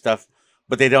want to do stuff,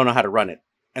 but they don't know how to run it.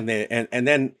 And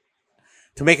then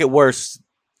to make it worse,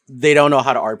 they don't know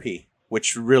how to RP,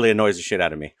 which really annoys the shit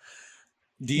out of me.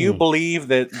 Do you believe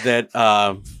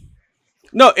that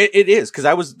no, it is, because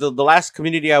I was the last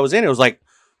community I was in. It was like,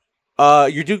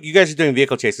 you guys are doing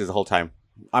vehicle chases the whole time.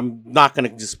 I'm not going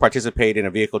to just participate in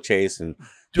a vehicle chase and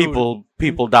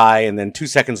people die, and then 2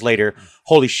 seconds later,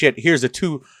 holy shit, here's the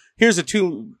two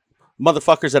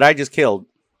motherfuckers that I just killed,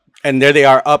 and there they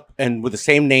are up and with the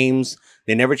same names.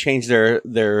 They never changed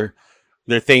their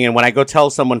thing. And when I go tell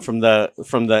someone from the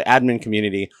admin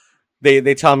community,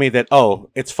 they tell me that, oh,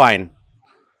 it's fine.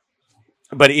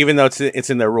 But even though it's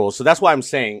in their rules, so that's why I'm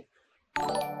saying.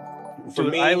 For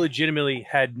me, I legitimately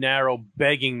had Narrow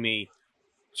begging me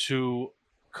to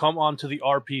come onto the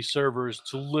RP servers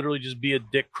to literally just be a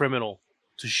dick criminal,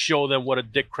 to show them what a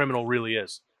dick criminal really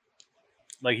is.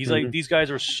 Like he's like, these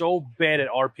guys are so bad at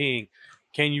RPing.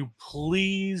 Can you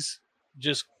please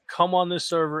just come on this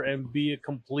server and be a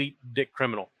complete dick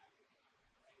criminal?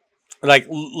 But I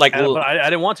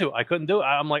didn't want to. I couldn't do it.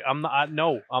 I'm like, I'm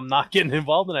not getting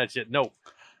involved in that shit. No.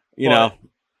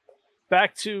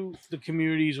 Back to the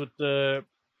communities with the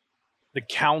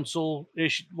council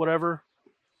issue, whatever.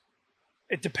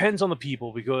 It depends on the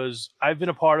people, because I've been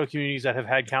a part of communities that have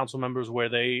had council members where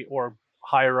or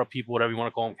higher up people, whatever you want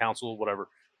to call them, council, whatever,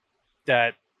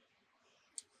 that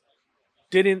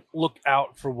didn't look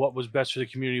out for what was best for the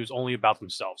community. It was only about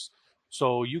themselves.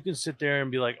 So you can sit there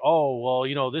and be like, oh,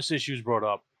 well, this issue's brought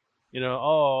up.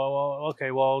 Oh, well,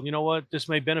 okay, well, you know what? This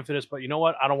may benefit us, but you know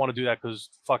what? I don't want to do that because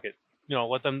fuck it.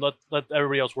 Let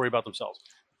everybody else worry about themselves.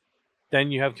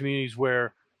 Then you have communities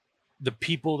where the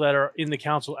people that are in the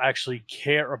council actually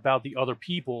care about the other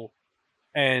people.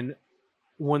 And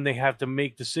when they have to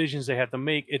make decisions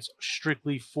it's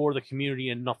strictly for the community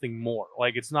and nothing more.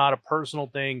 Like, it's not a personal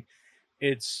thing.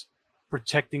 It's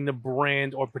protecting the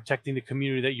brand or protecting the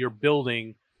community that you're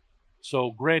building.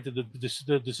 So granted,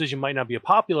 the decision might not be a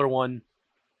popular one.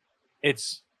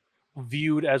 It's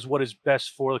viewed as what is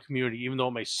best for the community, even though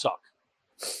it may suck.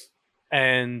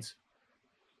 And,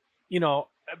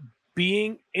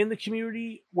 being in the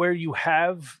community where you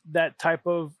have that type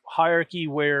of hierarchy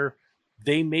where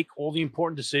they make all the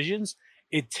important decisions,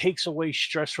 it takes away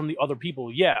stress from the other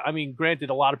people. Yeah, I mean, granted,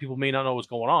 a lot of people may not know what's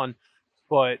going on,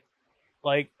 but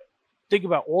like, think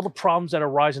about all the problems that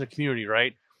arise in a community,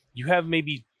 right? You have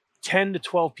maybe 10 to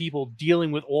 12 people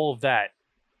dealing with all of that.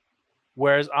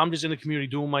 Whereas I'm just in the community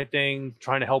doing my thing,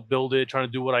 trying to help build it, trying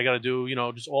to do what I got to do,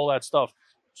 just all that stuff.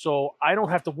 So I don't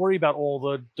have to worry about all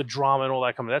the drama and all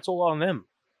that coming. That's all on them.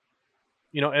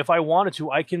 If I wanted to,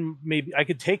 I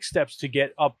could take steps to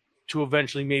get up to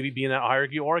eventually maybe be in that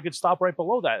hierarchy, or I could stop right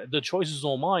below that. The choice is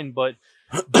all mine, but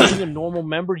being a normal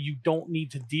member, you don't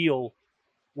need to deal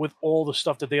with all the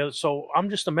stuff that they other. So I'm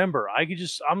just a member.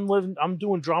 I'm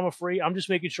doing drama free. I'm just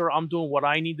making sure I'm doing what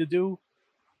I need to do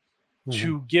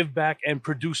to give back and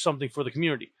produce something for the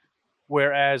community.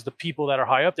 Whereas the people that are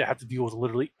high up, they have to deal with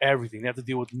literally everything. They have to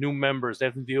deal with new members. They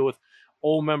have to deal with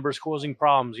old members causing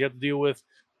problems. You have to deal with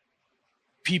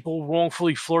people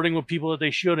wrongfully flirting with people that they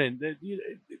shouldn't.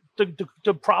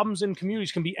 the problems in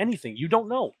communities can be anything. You don't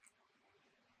know.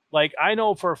 Like, I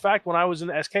know for a fact when I was in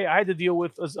the SK, I had to deal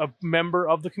with a member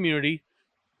of the community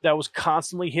that was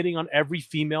constantly hitting on every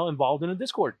female involved in a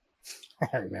Discord.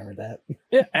 I remember that.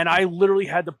 Yeah, and I literally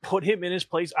had to put him in his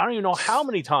place. I don't even know how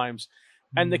many times.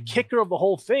 And the kicker of the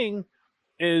whole thing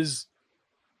is,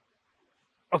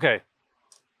 okay,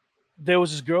 there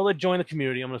was this girl that joined the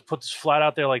community. I'm going to put this flat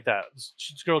out there like that.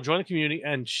 This girl joined the community,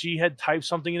 and she had typed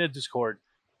something in a Discord.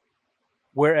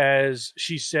 Whereas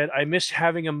she said, I miss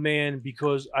having a man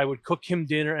because I would cook him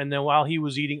dinner, and then while he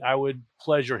was eating, I would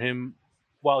pleasure him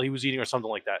while he was eating, or something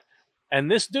like that.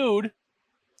 And this dude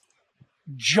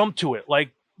jumped to it,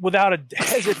 like without a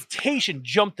hesitation,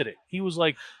 jumped at it. He was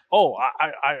like, oh,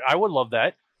 I would love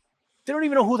that. They don't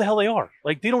even know who the hell they are.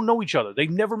 Like, they don't know each other. They've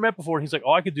never met before. And he's like,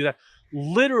 oh, I could do that.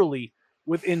 Literally,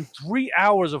 within 3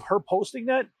 hours of her posting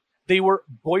that, they were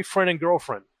boyfriend and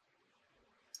girlfriend.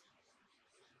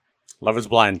 Love is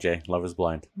blind, Jay. Love is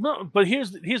blind. No, but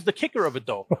here's the kicker of it,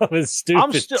 though. That was stupid.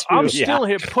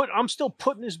 I'm still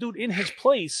putting this dude in his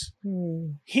place.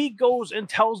 He goes and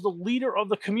tells the leader of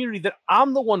the community that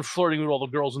I'm the one flirting with all the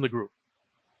girls in the group.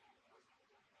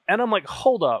 And I'm like,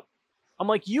 hold up. I'm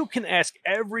like, you can ask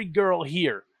every girl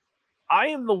here. I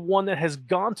am the one that has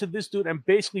gone to this dude and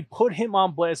basically put him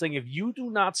on blast, saying, if you do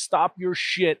not stop your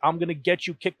shit, I'm going to get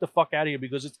you kicked the fuck out of here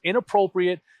because it's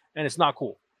inappropriate and it's not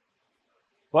cool.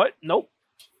 But nope,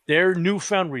 their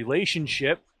newfound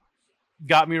relationship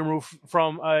got me removed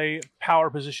from a power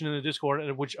position in the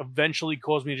Discord, which eventually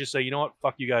caused me to just say, you know what,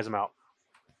 fuck you guys, I'm out.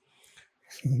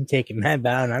 I'm taking my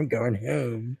bow and I'm going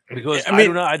home. Because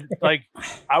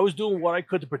I was doing what I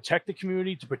could to protect the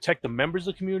community, to protect the members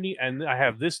of the community, and I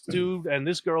have this dude and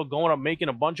this girl going up making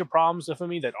a bunch of problems for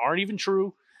me that aren't even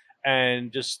true,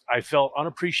 and just I felt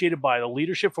unappreciated by the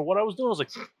leadership for what I was doing. I was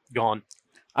like, gone.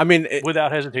 I mean,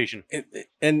 without hesitation.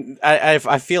 And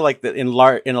I feel like that in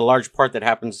a large part that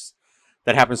happens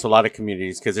to a lot of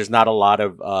communities, because there's not a lot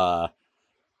of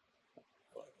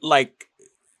like,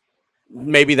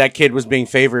 maybe that kid was being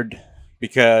favored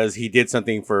because he did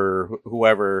something for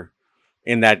whoever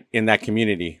in that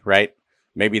community, right?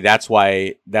 Maybe that's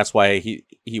why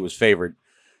he was favored.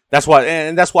 That's why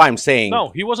I'm saying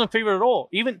no, he wasn't favored at all.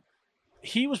 Even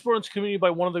he was brought into the community by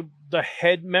one of the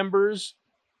head members.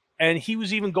 And he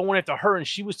was even going after her, and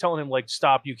she was telling him, like,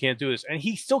 stop, you can't do this. And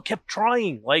he still kept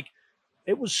trying. Like,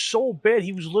 it was so bad.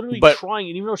 He was literally trying.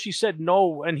 And even though she said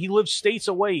no, and he lived states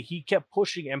away, he kept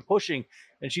pushing and pushing.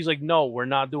 And she's like, no, we're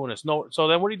not doing this. No. So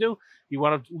then what did he do? He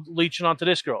wound up leeching onto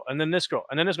this girl, and then this girl,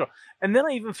 and then this girl. And then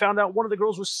I even found out one of the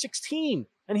girls was 16,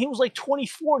 and he was like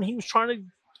 24, and he was trying to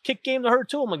kick game to her,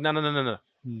 too. I'm like, no.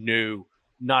 No,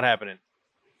 not happening.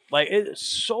 Like, it's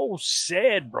so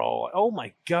sad, bro. Oh,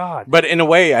 my God. But in a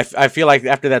way, I feel like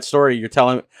after that story you're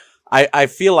telling, I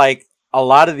feel like a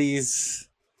lot of these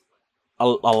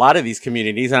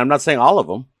communities, and I'm not saying all of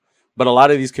them, but a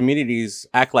lot of these communities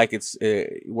act like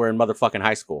we're in motherfucking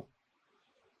high school.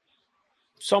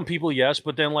 Some people, yes.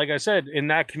 But then, like I said, in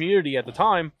that community at the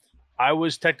time, I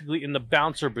was technically in the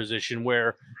bouncer position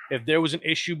where if there was an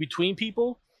issue between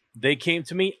people, they came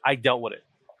to me, I dealt with it.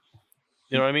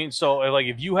 You know what I mean? So, like,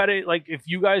 if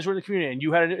you guys were in the community and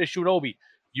you had an issue with Obi,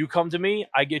 you come to me,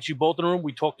 I get you both in the room,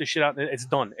 we talk this shit out, and it's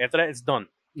done. After that, it's done.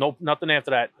 Nope, nothing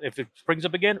after that. If it springs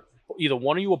up again, either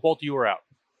one of you or both of you are out.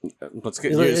 Let's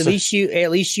get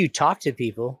at least you talk to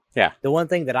people. Yeah. The one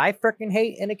thing that I freaking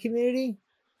hate in a community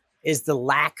is the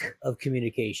lack of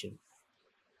communication.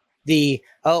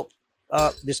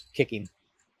 Just kicking,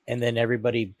 and then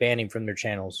everybody banning from their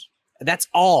channels. That's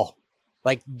all.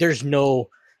 Like, there's no,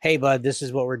 hey, bud, this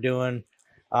is what we're doing.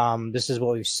 This is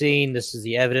what we've seen. This is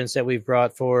the evidence that we've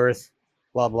brought forth.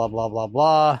 Blah, blah, blah, blah,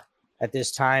 blah. At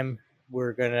this time,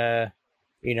 we're going to,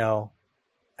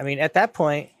 at that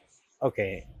point,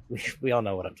 okay, we all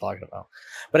know what I'm talking about.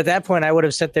 But at that point, I would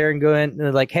have sat there and go in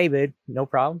and like, hey, babe, no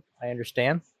problem. I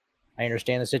understand. I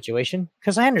understand the situation.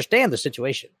 Because I understand the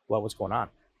situation, what's going on.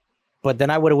 But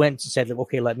then I would have went and said,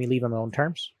 okay, let me leave on my own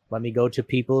terms. Let me go to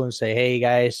people and say, hey,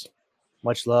 guys,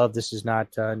 much love. This is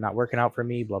not working out for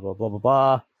me, blah, blah, blah, blah,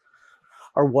 blah,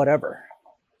 or whatever.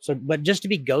 So, but just to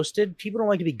be ghosted, people don't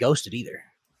like to be ghosted either.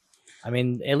 I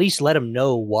mean, at least let them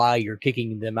know why you're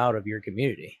kicking them out of your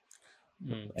community.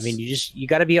 I mean, you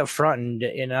got to be upfront.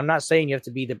 And I'm not saying you have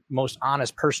to be the most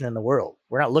honest person in the world.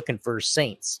 We're not looking for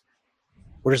saints.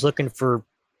 We're just looking for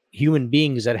human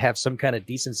beings that have some kind of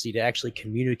decency to actually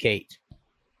communicate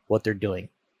what they're doing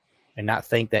and not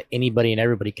think that anybody and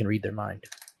everybody can read their mind.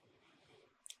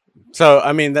 So,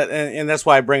 I mean, that's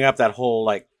why I bring up that whole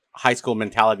like high school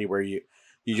mentality where you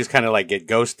just kind of like get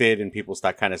ghosted and people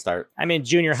start. I'm in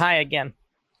junior high again.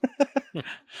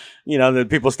 You know, the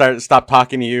people stop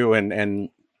talking to you, and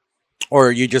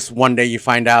or you just one day you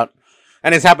find out,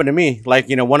 and it's happened to me. Like,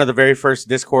 you know, one of the very first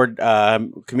Discord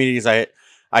communities I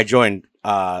joined,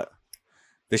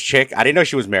 this chick, I didn't know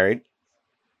she was married.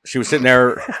 She was sitting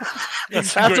there.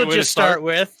 That's That's what you start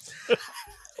with.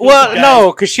 Well, Guys,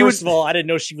 no, because she first would. of all, I didn't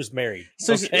know she was married.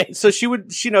 So, Okay. so she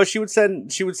would, you know, she would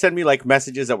send me like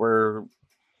messages that were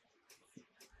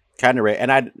kind of,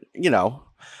 and I, you know,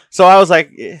 so I was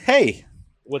like, hey,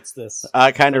 What's this?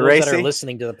 kind of For those that are racy,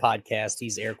 listening to the podcast,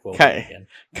 he's air quoting Ki- again.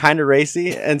 kind of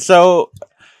racy, and so,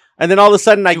 and then all of a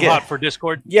sudden I Too get, hot for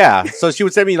Discord. yeah, so she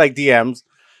would send me like DMs,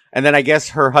 and then I guess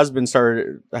her husband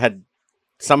had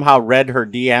somehow read her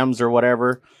DMs or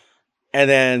whatever, and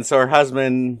then so her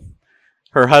husband,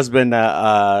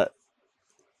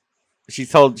 she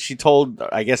told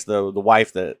I guess the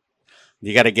wife that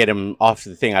you got to get him off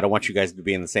the thing. I don't want you guys to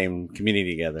be in the same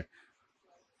community together.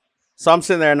 So I'm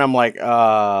sitting there and I'm like,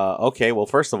 okay, well,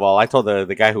 first of all, I told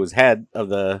the guy who was head of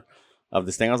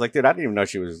this thing, I was like, dude, I didn't even know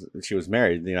she was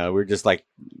married. You know, we were just like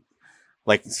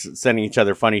sending each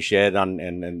other funny shit on,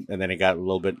 and then it got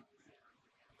went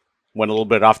a little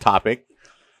bit off topic.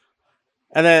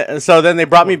 And then they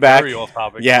brought me back. Very off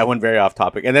topic. Yeah, it went very off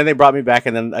topic. And then they brought me back,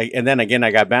 and then again I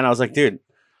got banned. I was like, dude,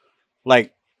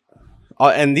 like,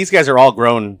 and these guys are all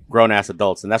grown ass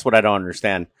adults, and that's what I don't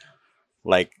understand.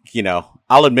 Like, you know,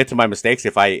 I'll admit to my mistakes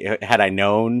if had I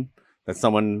known that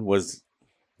someone was,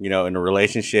 you know, in a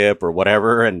relationship or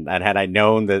whatever, and had I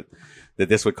known that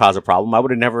this would cause a problem, I would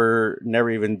have never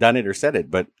even done it or said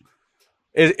it. But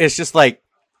it's just like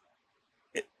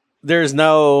there's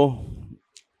no.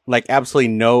 Like absolutely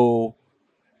no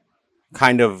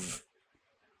kind of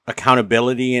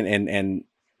accountability in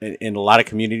a lot of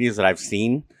communities that I've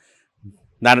seen,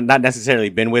 not necessarily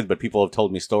been with, but people have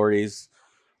told me stories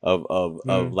of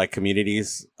like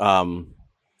communities.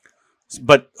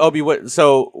 But Obi,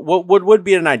 what would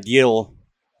be an ideal?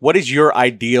 What is your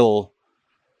ideal?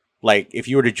 Like, if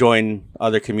you were to join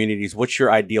other communities, what's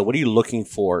your ideal? What are you looking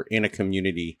for in a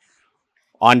community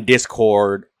on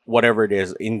Discord? Whatever it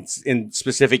is in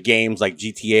specific games like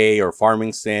GTA or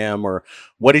Farming Sim, or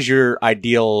what is your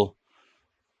ideal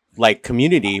like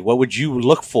community? What would you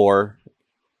look for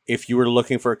if you were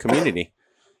looking for a community?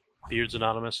 Beards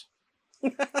Anonymous.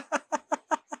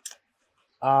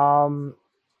 I'm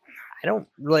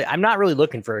not really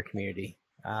looking for a community.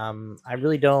 I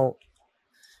really don't.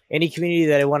 Any community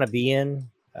that I want to be in,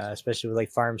 especially with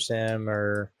like Farm Sim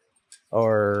or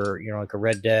you know, like a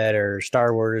Red Dead or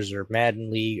Star Wars or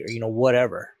Madden League, or, you know,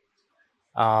 whatever.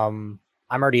 I'm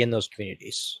already in those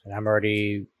communities, and I'm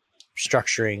already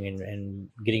structuring and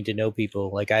getting to know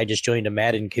people. Like, I just joined a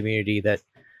Madden community that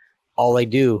all they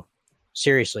do,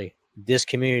 seriously, this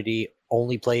community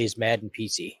only plays Madden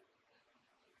PC.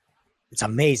 It's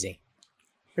amazing.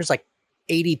 There's like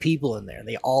 80 people in there.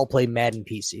 They all play Madden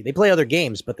PC. They play other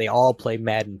games, but they all play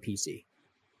Madden PC.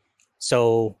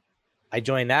 So I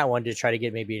joined that one to try to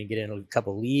get in a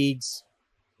couple leagues,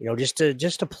 you know, just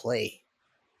to play,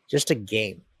 just a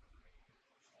game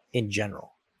in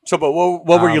general. So, but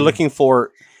what were you looking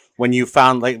for when you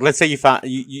found, like, let's say you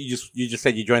just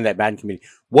said you joined that Madden community.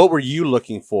 What were you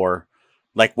looking for?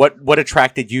 Like, what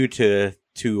attracted you to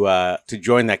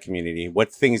join that community?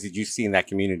 What things did you see in that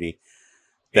community?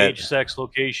 Age, sex,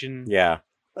 location. Yeah.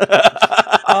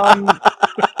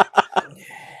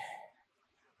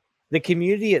 The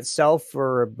community itself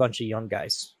were a bunch of young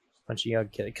guys, a bunch of young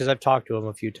kids, because I've talked to them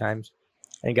a few times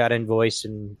and got in voice,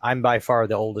 and I'm by far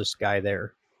the oldest guy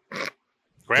there.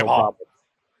 Grandpa.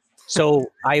 So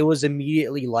I was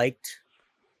immediately liked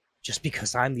just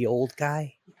because I'm the old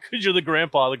guy. Because you're the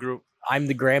grandpa of the group. I'm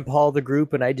the grandpa of the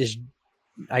group, and I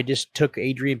just took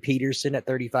Adrian Peterson at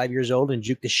 35 years old and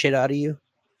juked the shit out of you.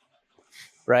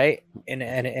 Right? And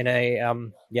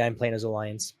I'm playing as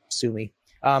Alliance. Sue me.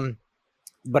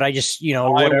 But I just, you know,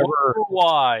 whatever.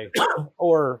 Why?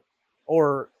 or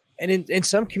and in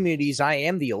some communities I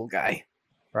am the old guy,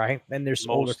 right? And there's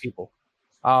some older people.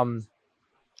 And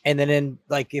then in,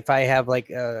 like, if I have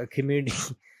like a community,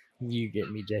 you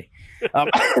get me, Jay. If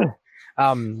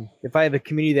I have a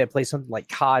community that plays something like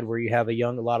COD, where you have a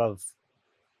lot of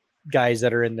guys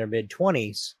that are in their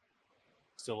mid-20s,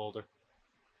 still older.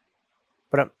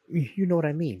 But you know what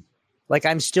I mean. Like,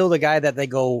 I'm still the guy that they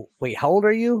go, wait, how old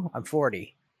are you? I'm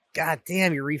 40. God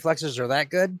damn, your reflexes are that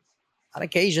good? On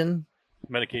occasion.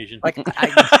 Medication. Like,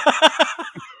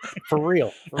 for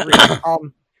real.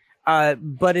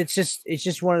 But it's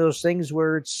just one of those things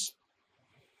where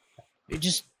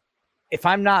if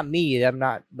I'm not me, I'm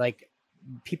not, like,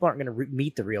 people aren't going to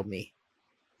meet the real me.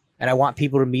 And I want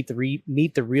people to meet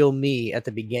the real me at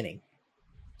the beginning.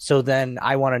 So then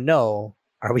I want to know,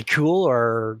 are we cool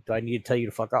or do I need to tell you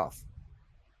to fuck off?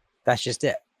 That's just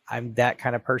it. I'm that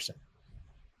kind of person.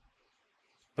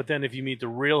 But then if you meet the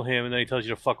real him and then he tells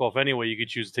you to fuck off anyway, you could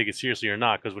choose to take it seriously or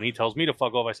not. Because when he tells me to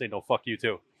fuck off, I say, no, fuck you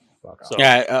too. Fuck off. So,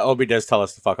 Yeah, Obi does tell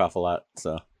us to fuck off a lot,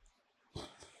 so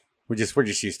we're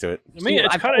just used to it. I mean,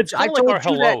 it's Dude, kind of I like told our you that,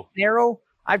 hello. Narrow.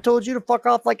 I've told you to fuck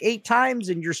off like 8 times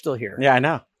and you're still here. Yeah, I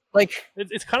know. Like,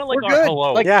 It's kind of like we're our good.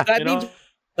 hello. Like, Yeah. that you means know?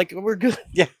 like we're good.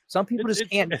 Yeah. Some people just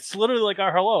can't. It's literally like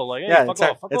our hello. Like, hey, Yeah, fuck it's our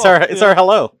off. Fuck it's off. our it's our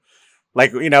hello.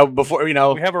 Like, before We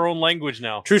have our own language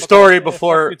now. True Fuck story, off. Yeah,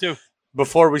 before- fuck you too.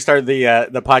 before we started the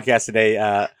podcast today,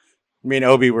 me and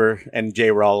Obi and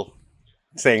Jay were all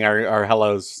saying our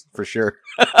hellos for sure.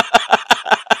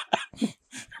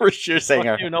 For sure saying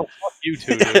Fuck our you, no, fuck you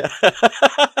too, dude.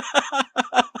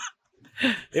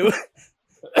 It was,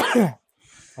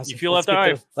 You feel left out? All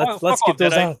right, Let's fuck get off,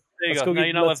 those Deadeye. out. There you Let's go. go Now get-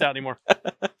 you're not let's- left out anymore.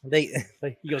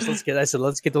 He goes, let's get. I said,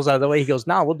 let's get those out of the way. He goes,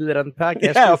 nah, we'll do that on the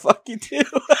podcast. Yeah, fuck you too.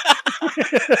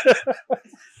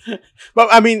 But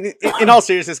I mean, in all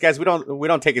seriousness, guys, we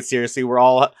don't take it seriously. We're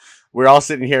all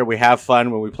sitting here. We have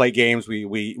fun when we play games.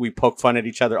 We poke fun at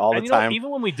each other all And the you know, time. even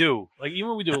when we do, like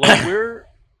we're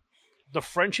the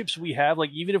friendships we have,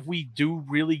 like even if we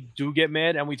really do get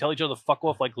mad and we tell each other to fuck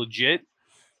off, like legit,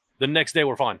 the next day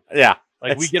we're fine. Yeah,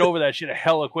 Like we get over that shit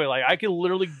hella quick. Like I can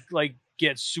literally like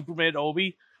get super mad at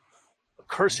Obi,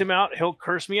 curse him out, he'll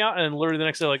curse me out, and then literally the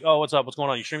next day, like, oh, what's up? What's going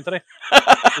on? You streaming today?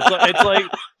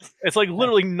 It's like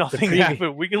literally nothing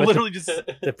happened. We can literally just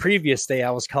The previous day,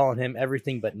 I was calling him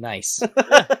everything but nice.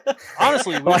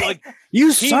 honestly, we like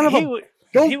You son of a.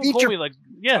 Go he would eat call your. me like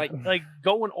like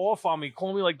going off on me,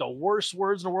 calling me like the worst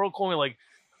words in the world, calling me like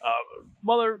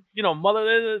mother,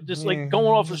 just like going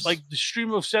off just like the stream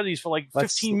of obscenities for like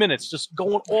 15 minutes, just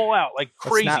going all out like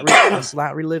crazy. Let's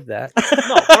not relive that.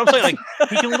 No, but I'm saying like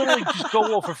he can literally just go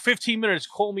off for 15 minutes,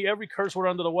 call me every curse word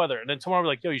under the weather, and then tomorrow I'll be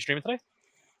like, yo, you streaming today?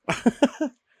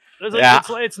 It's like, Yeah.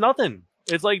 it's nothing.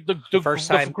 It's like the First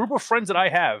the time- group of friends that I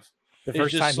have. The It's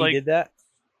first just time he like- did that,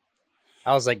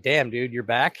 I was like, "Damn, dude, you're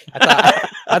back."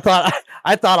 I thought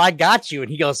I got you, and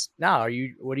he goes, "No,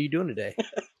 what are you doing today?"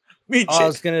 Me Oh, I too.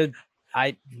 was gonna.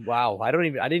 I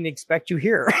didn't expect you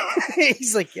here.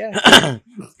 He's like, "Yeah."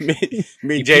 me You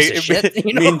and Jay, piece of shit,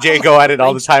 you me know? and Jay go at it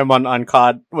all the time on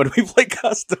COD when we play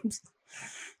customs.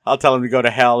 I'll tell him to go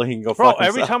to hell, and he can go. Bro, fuck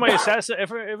every himself.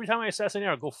 time I assassinate,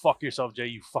 I'll go fuck yourself, Jay.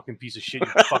 You fucking piece of shit.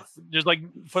 You fuck. Just like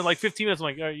for like 15 minutes, I'm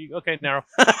like, are you okay, Narrow?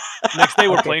 Next day,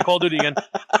 we're playing Call of Duty again.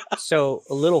 So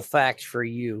a little fact for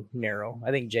you, Narrow. I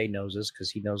think Jay knows this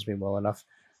because he knows me well enough.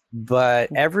 But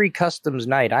every customs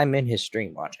night, I'm in his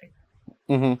stream watching.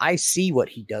 Mhm. I see what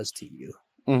he does to you.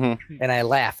 Mhm. And I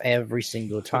laugh every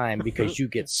single time because you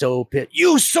get so pissed.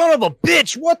 You son of a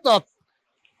bitch! What the?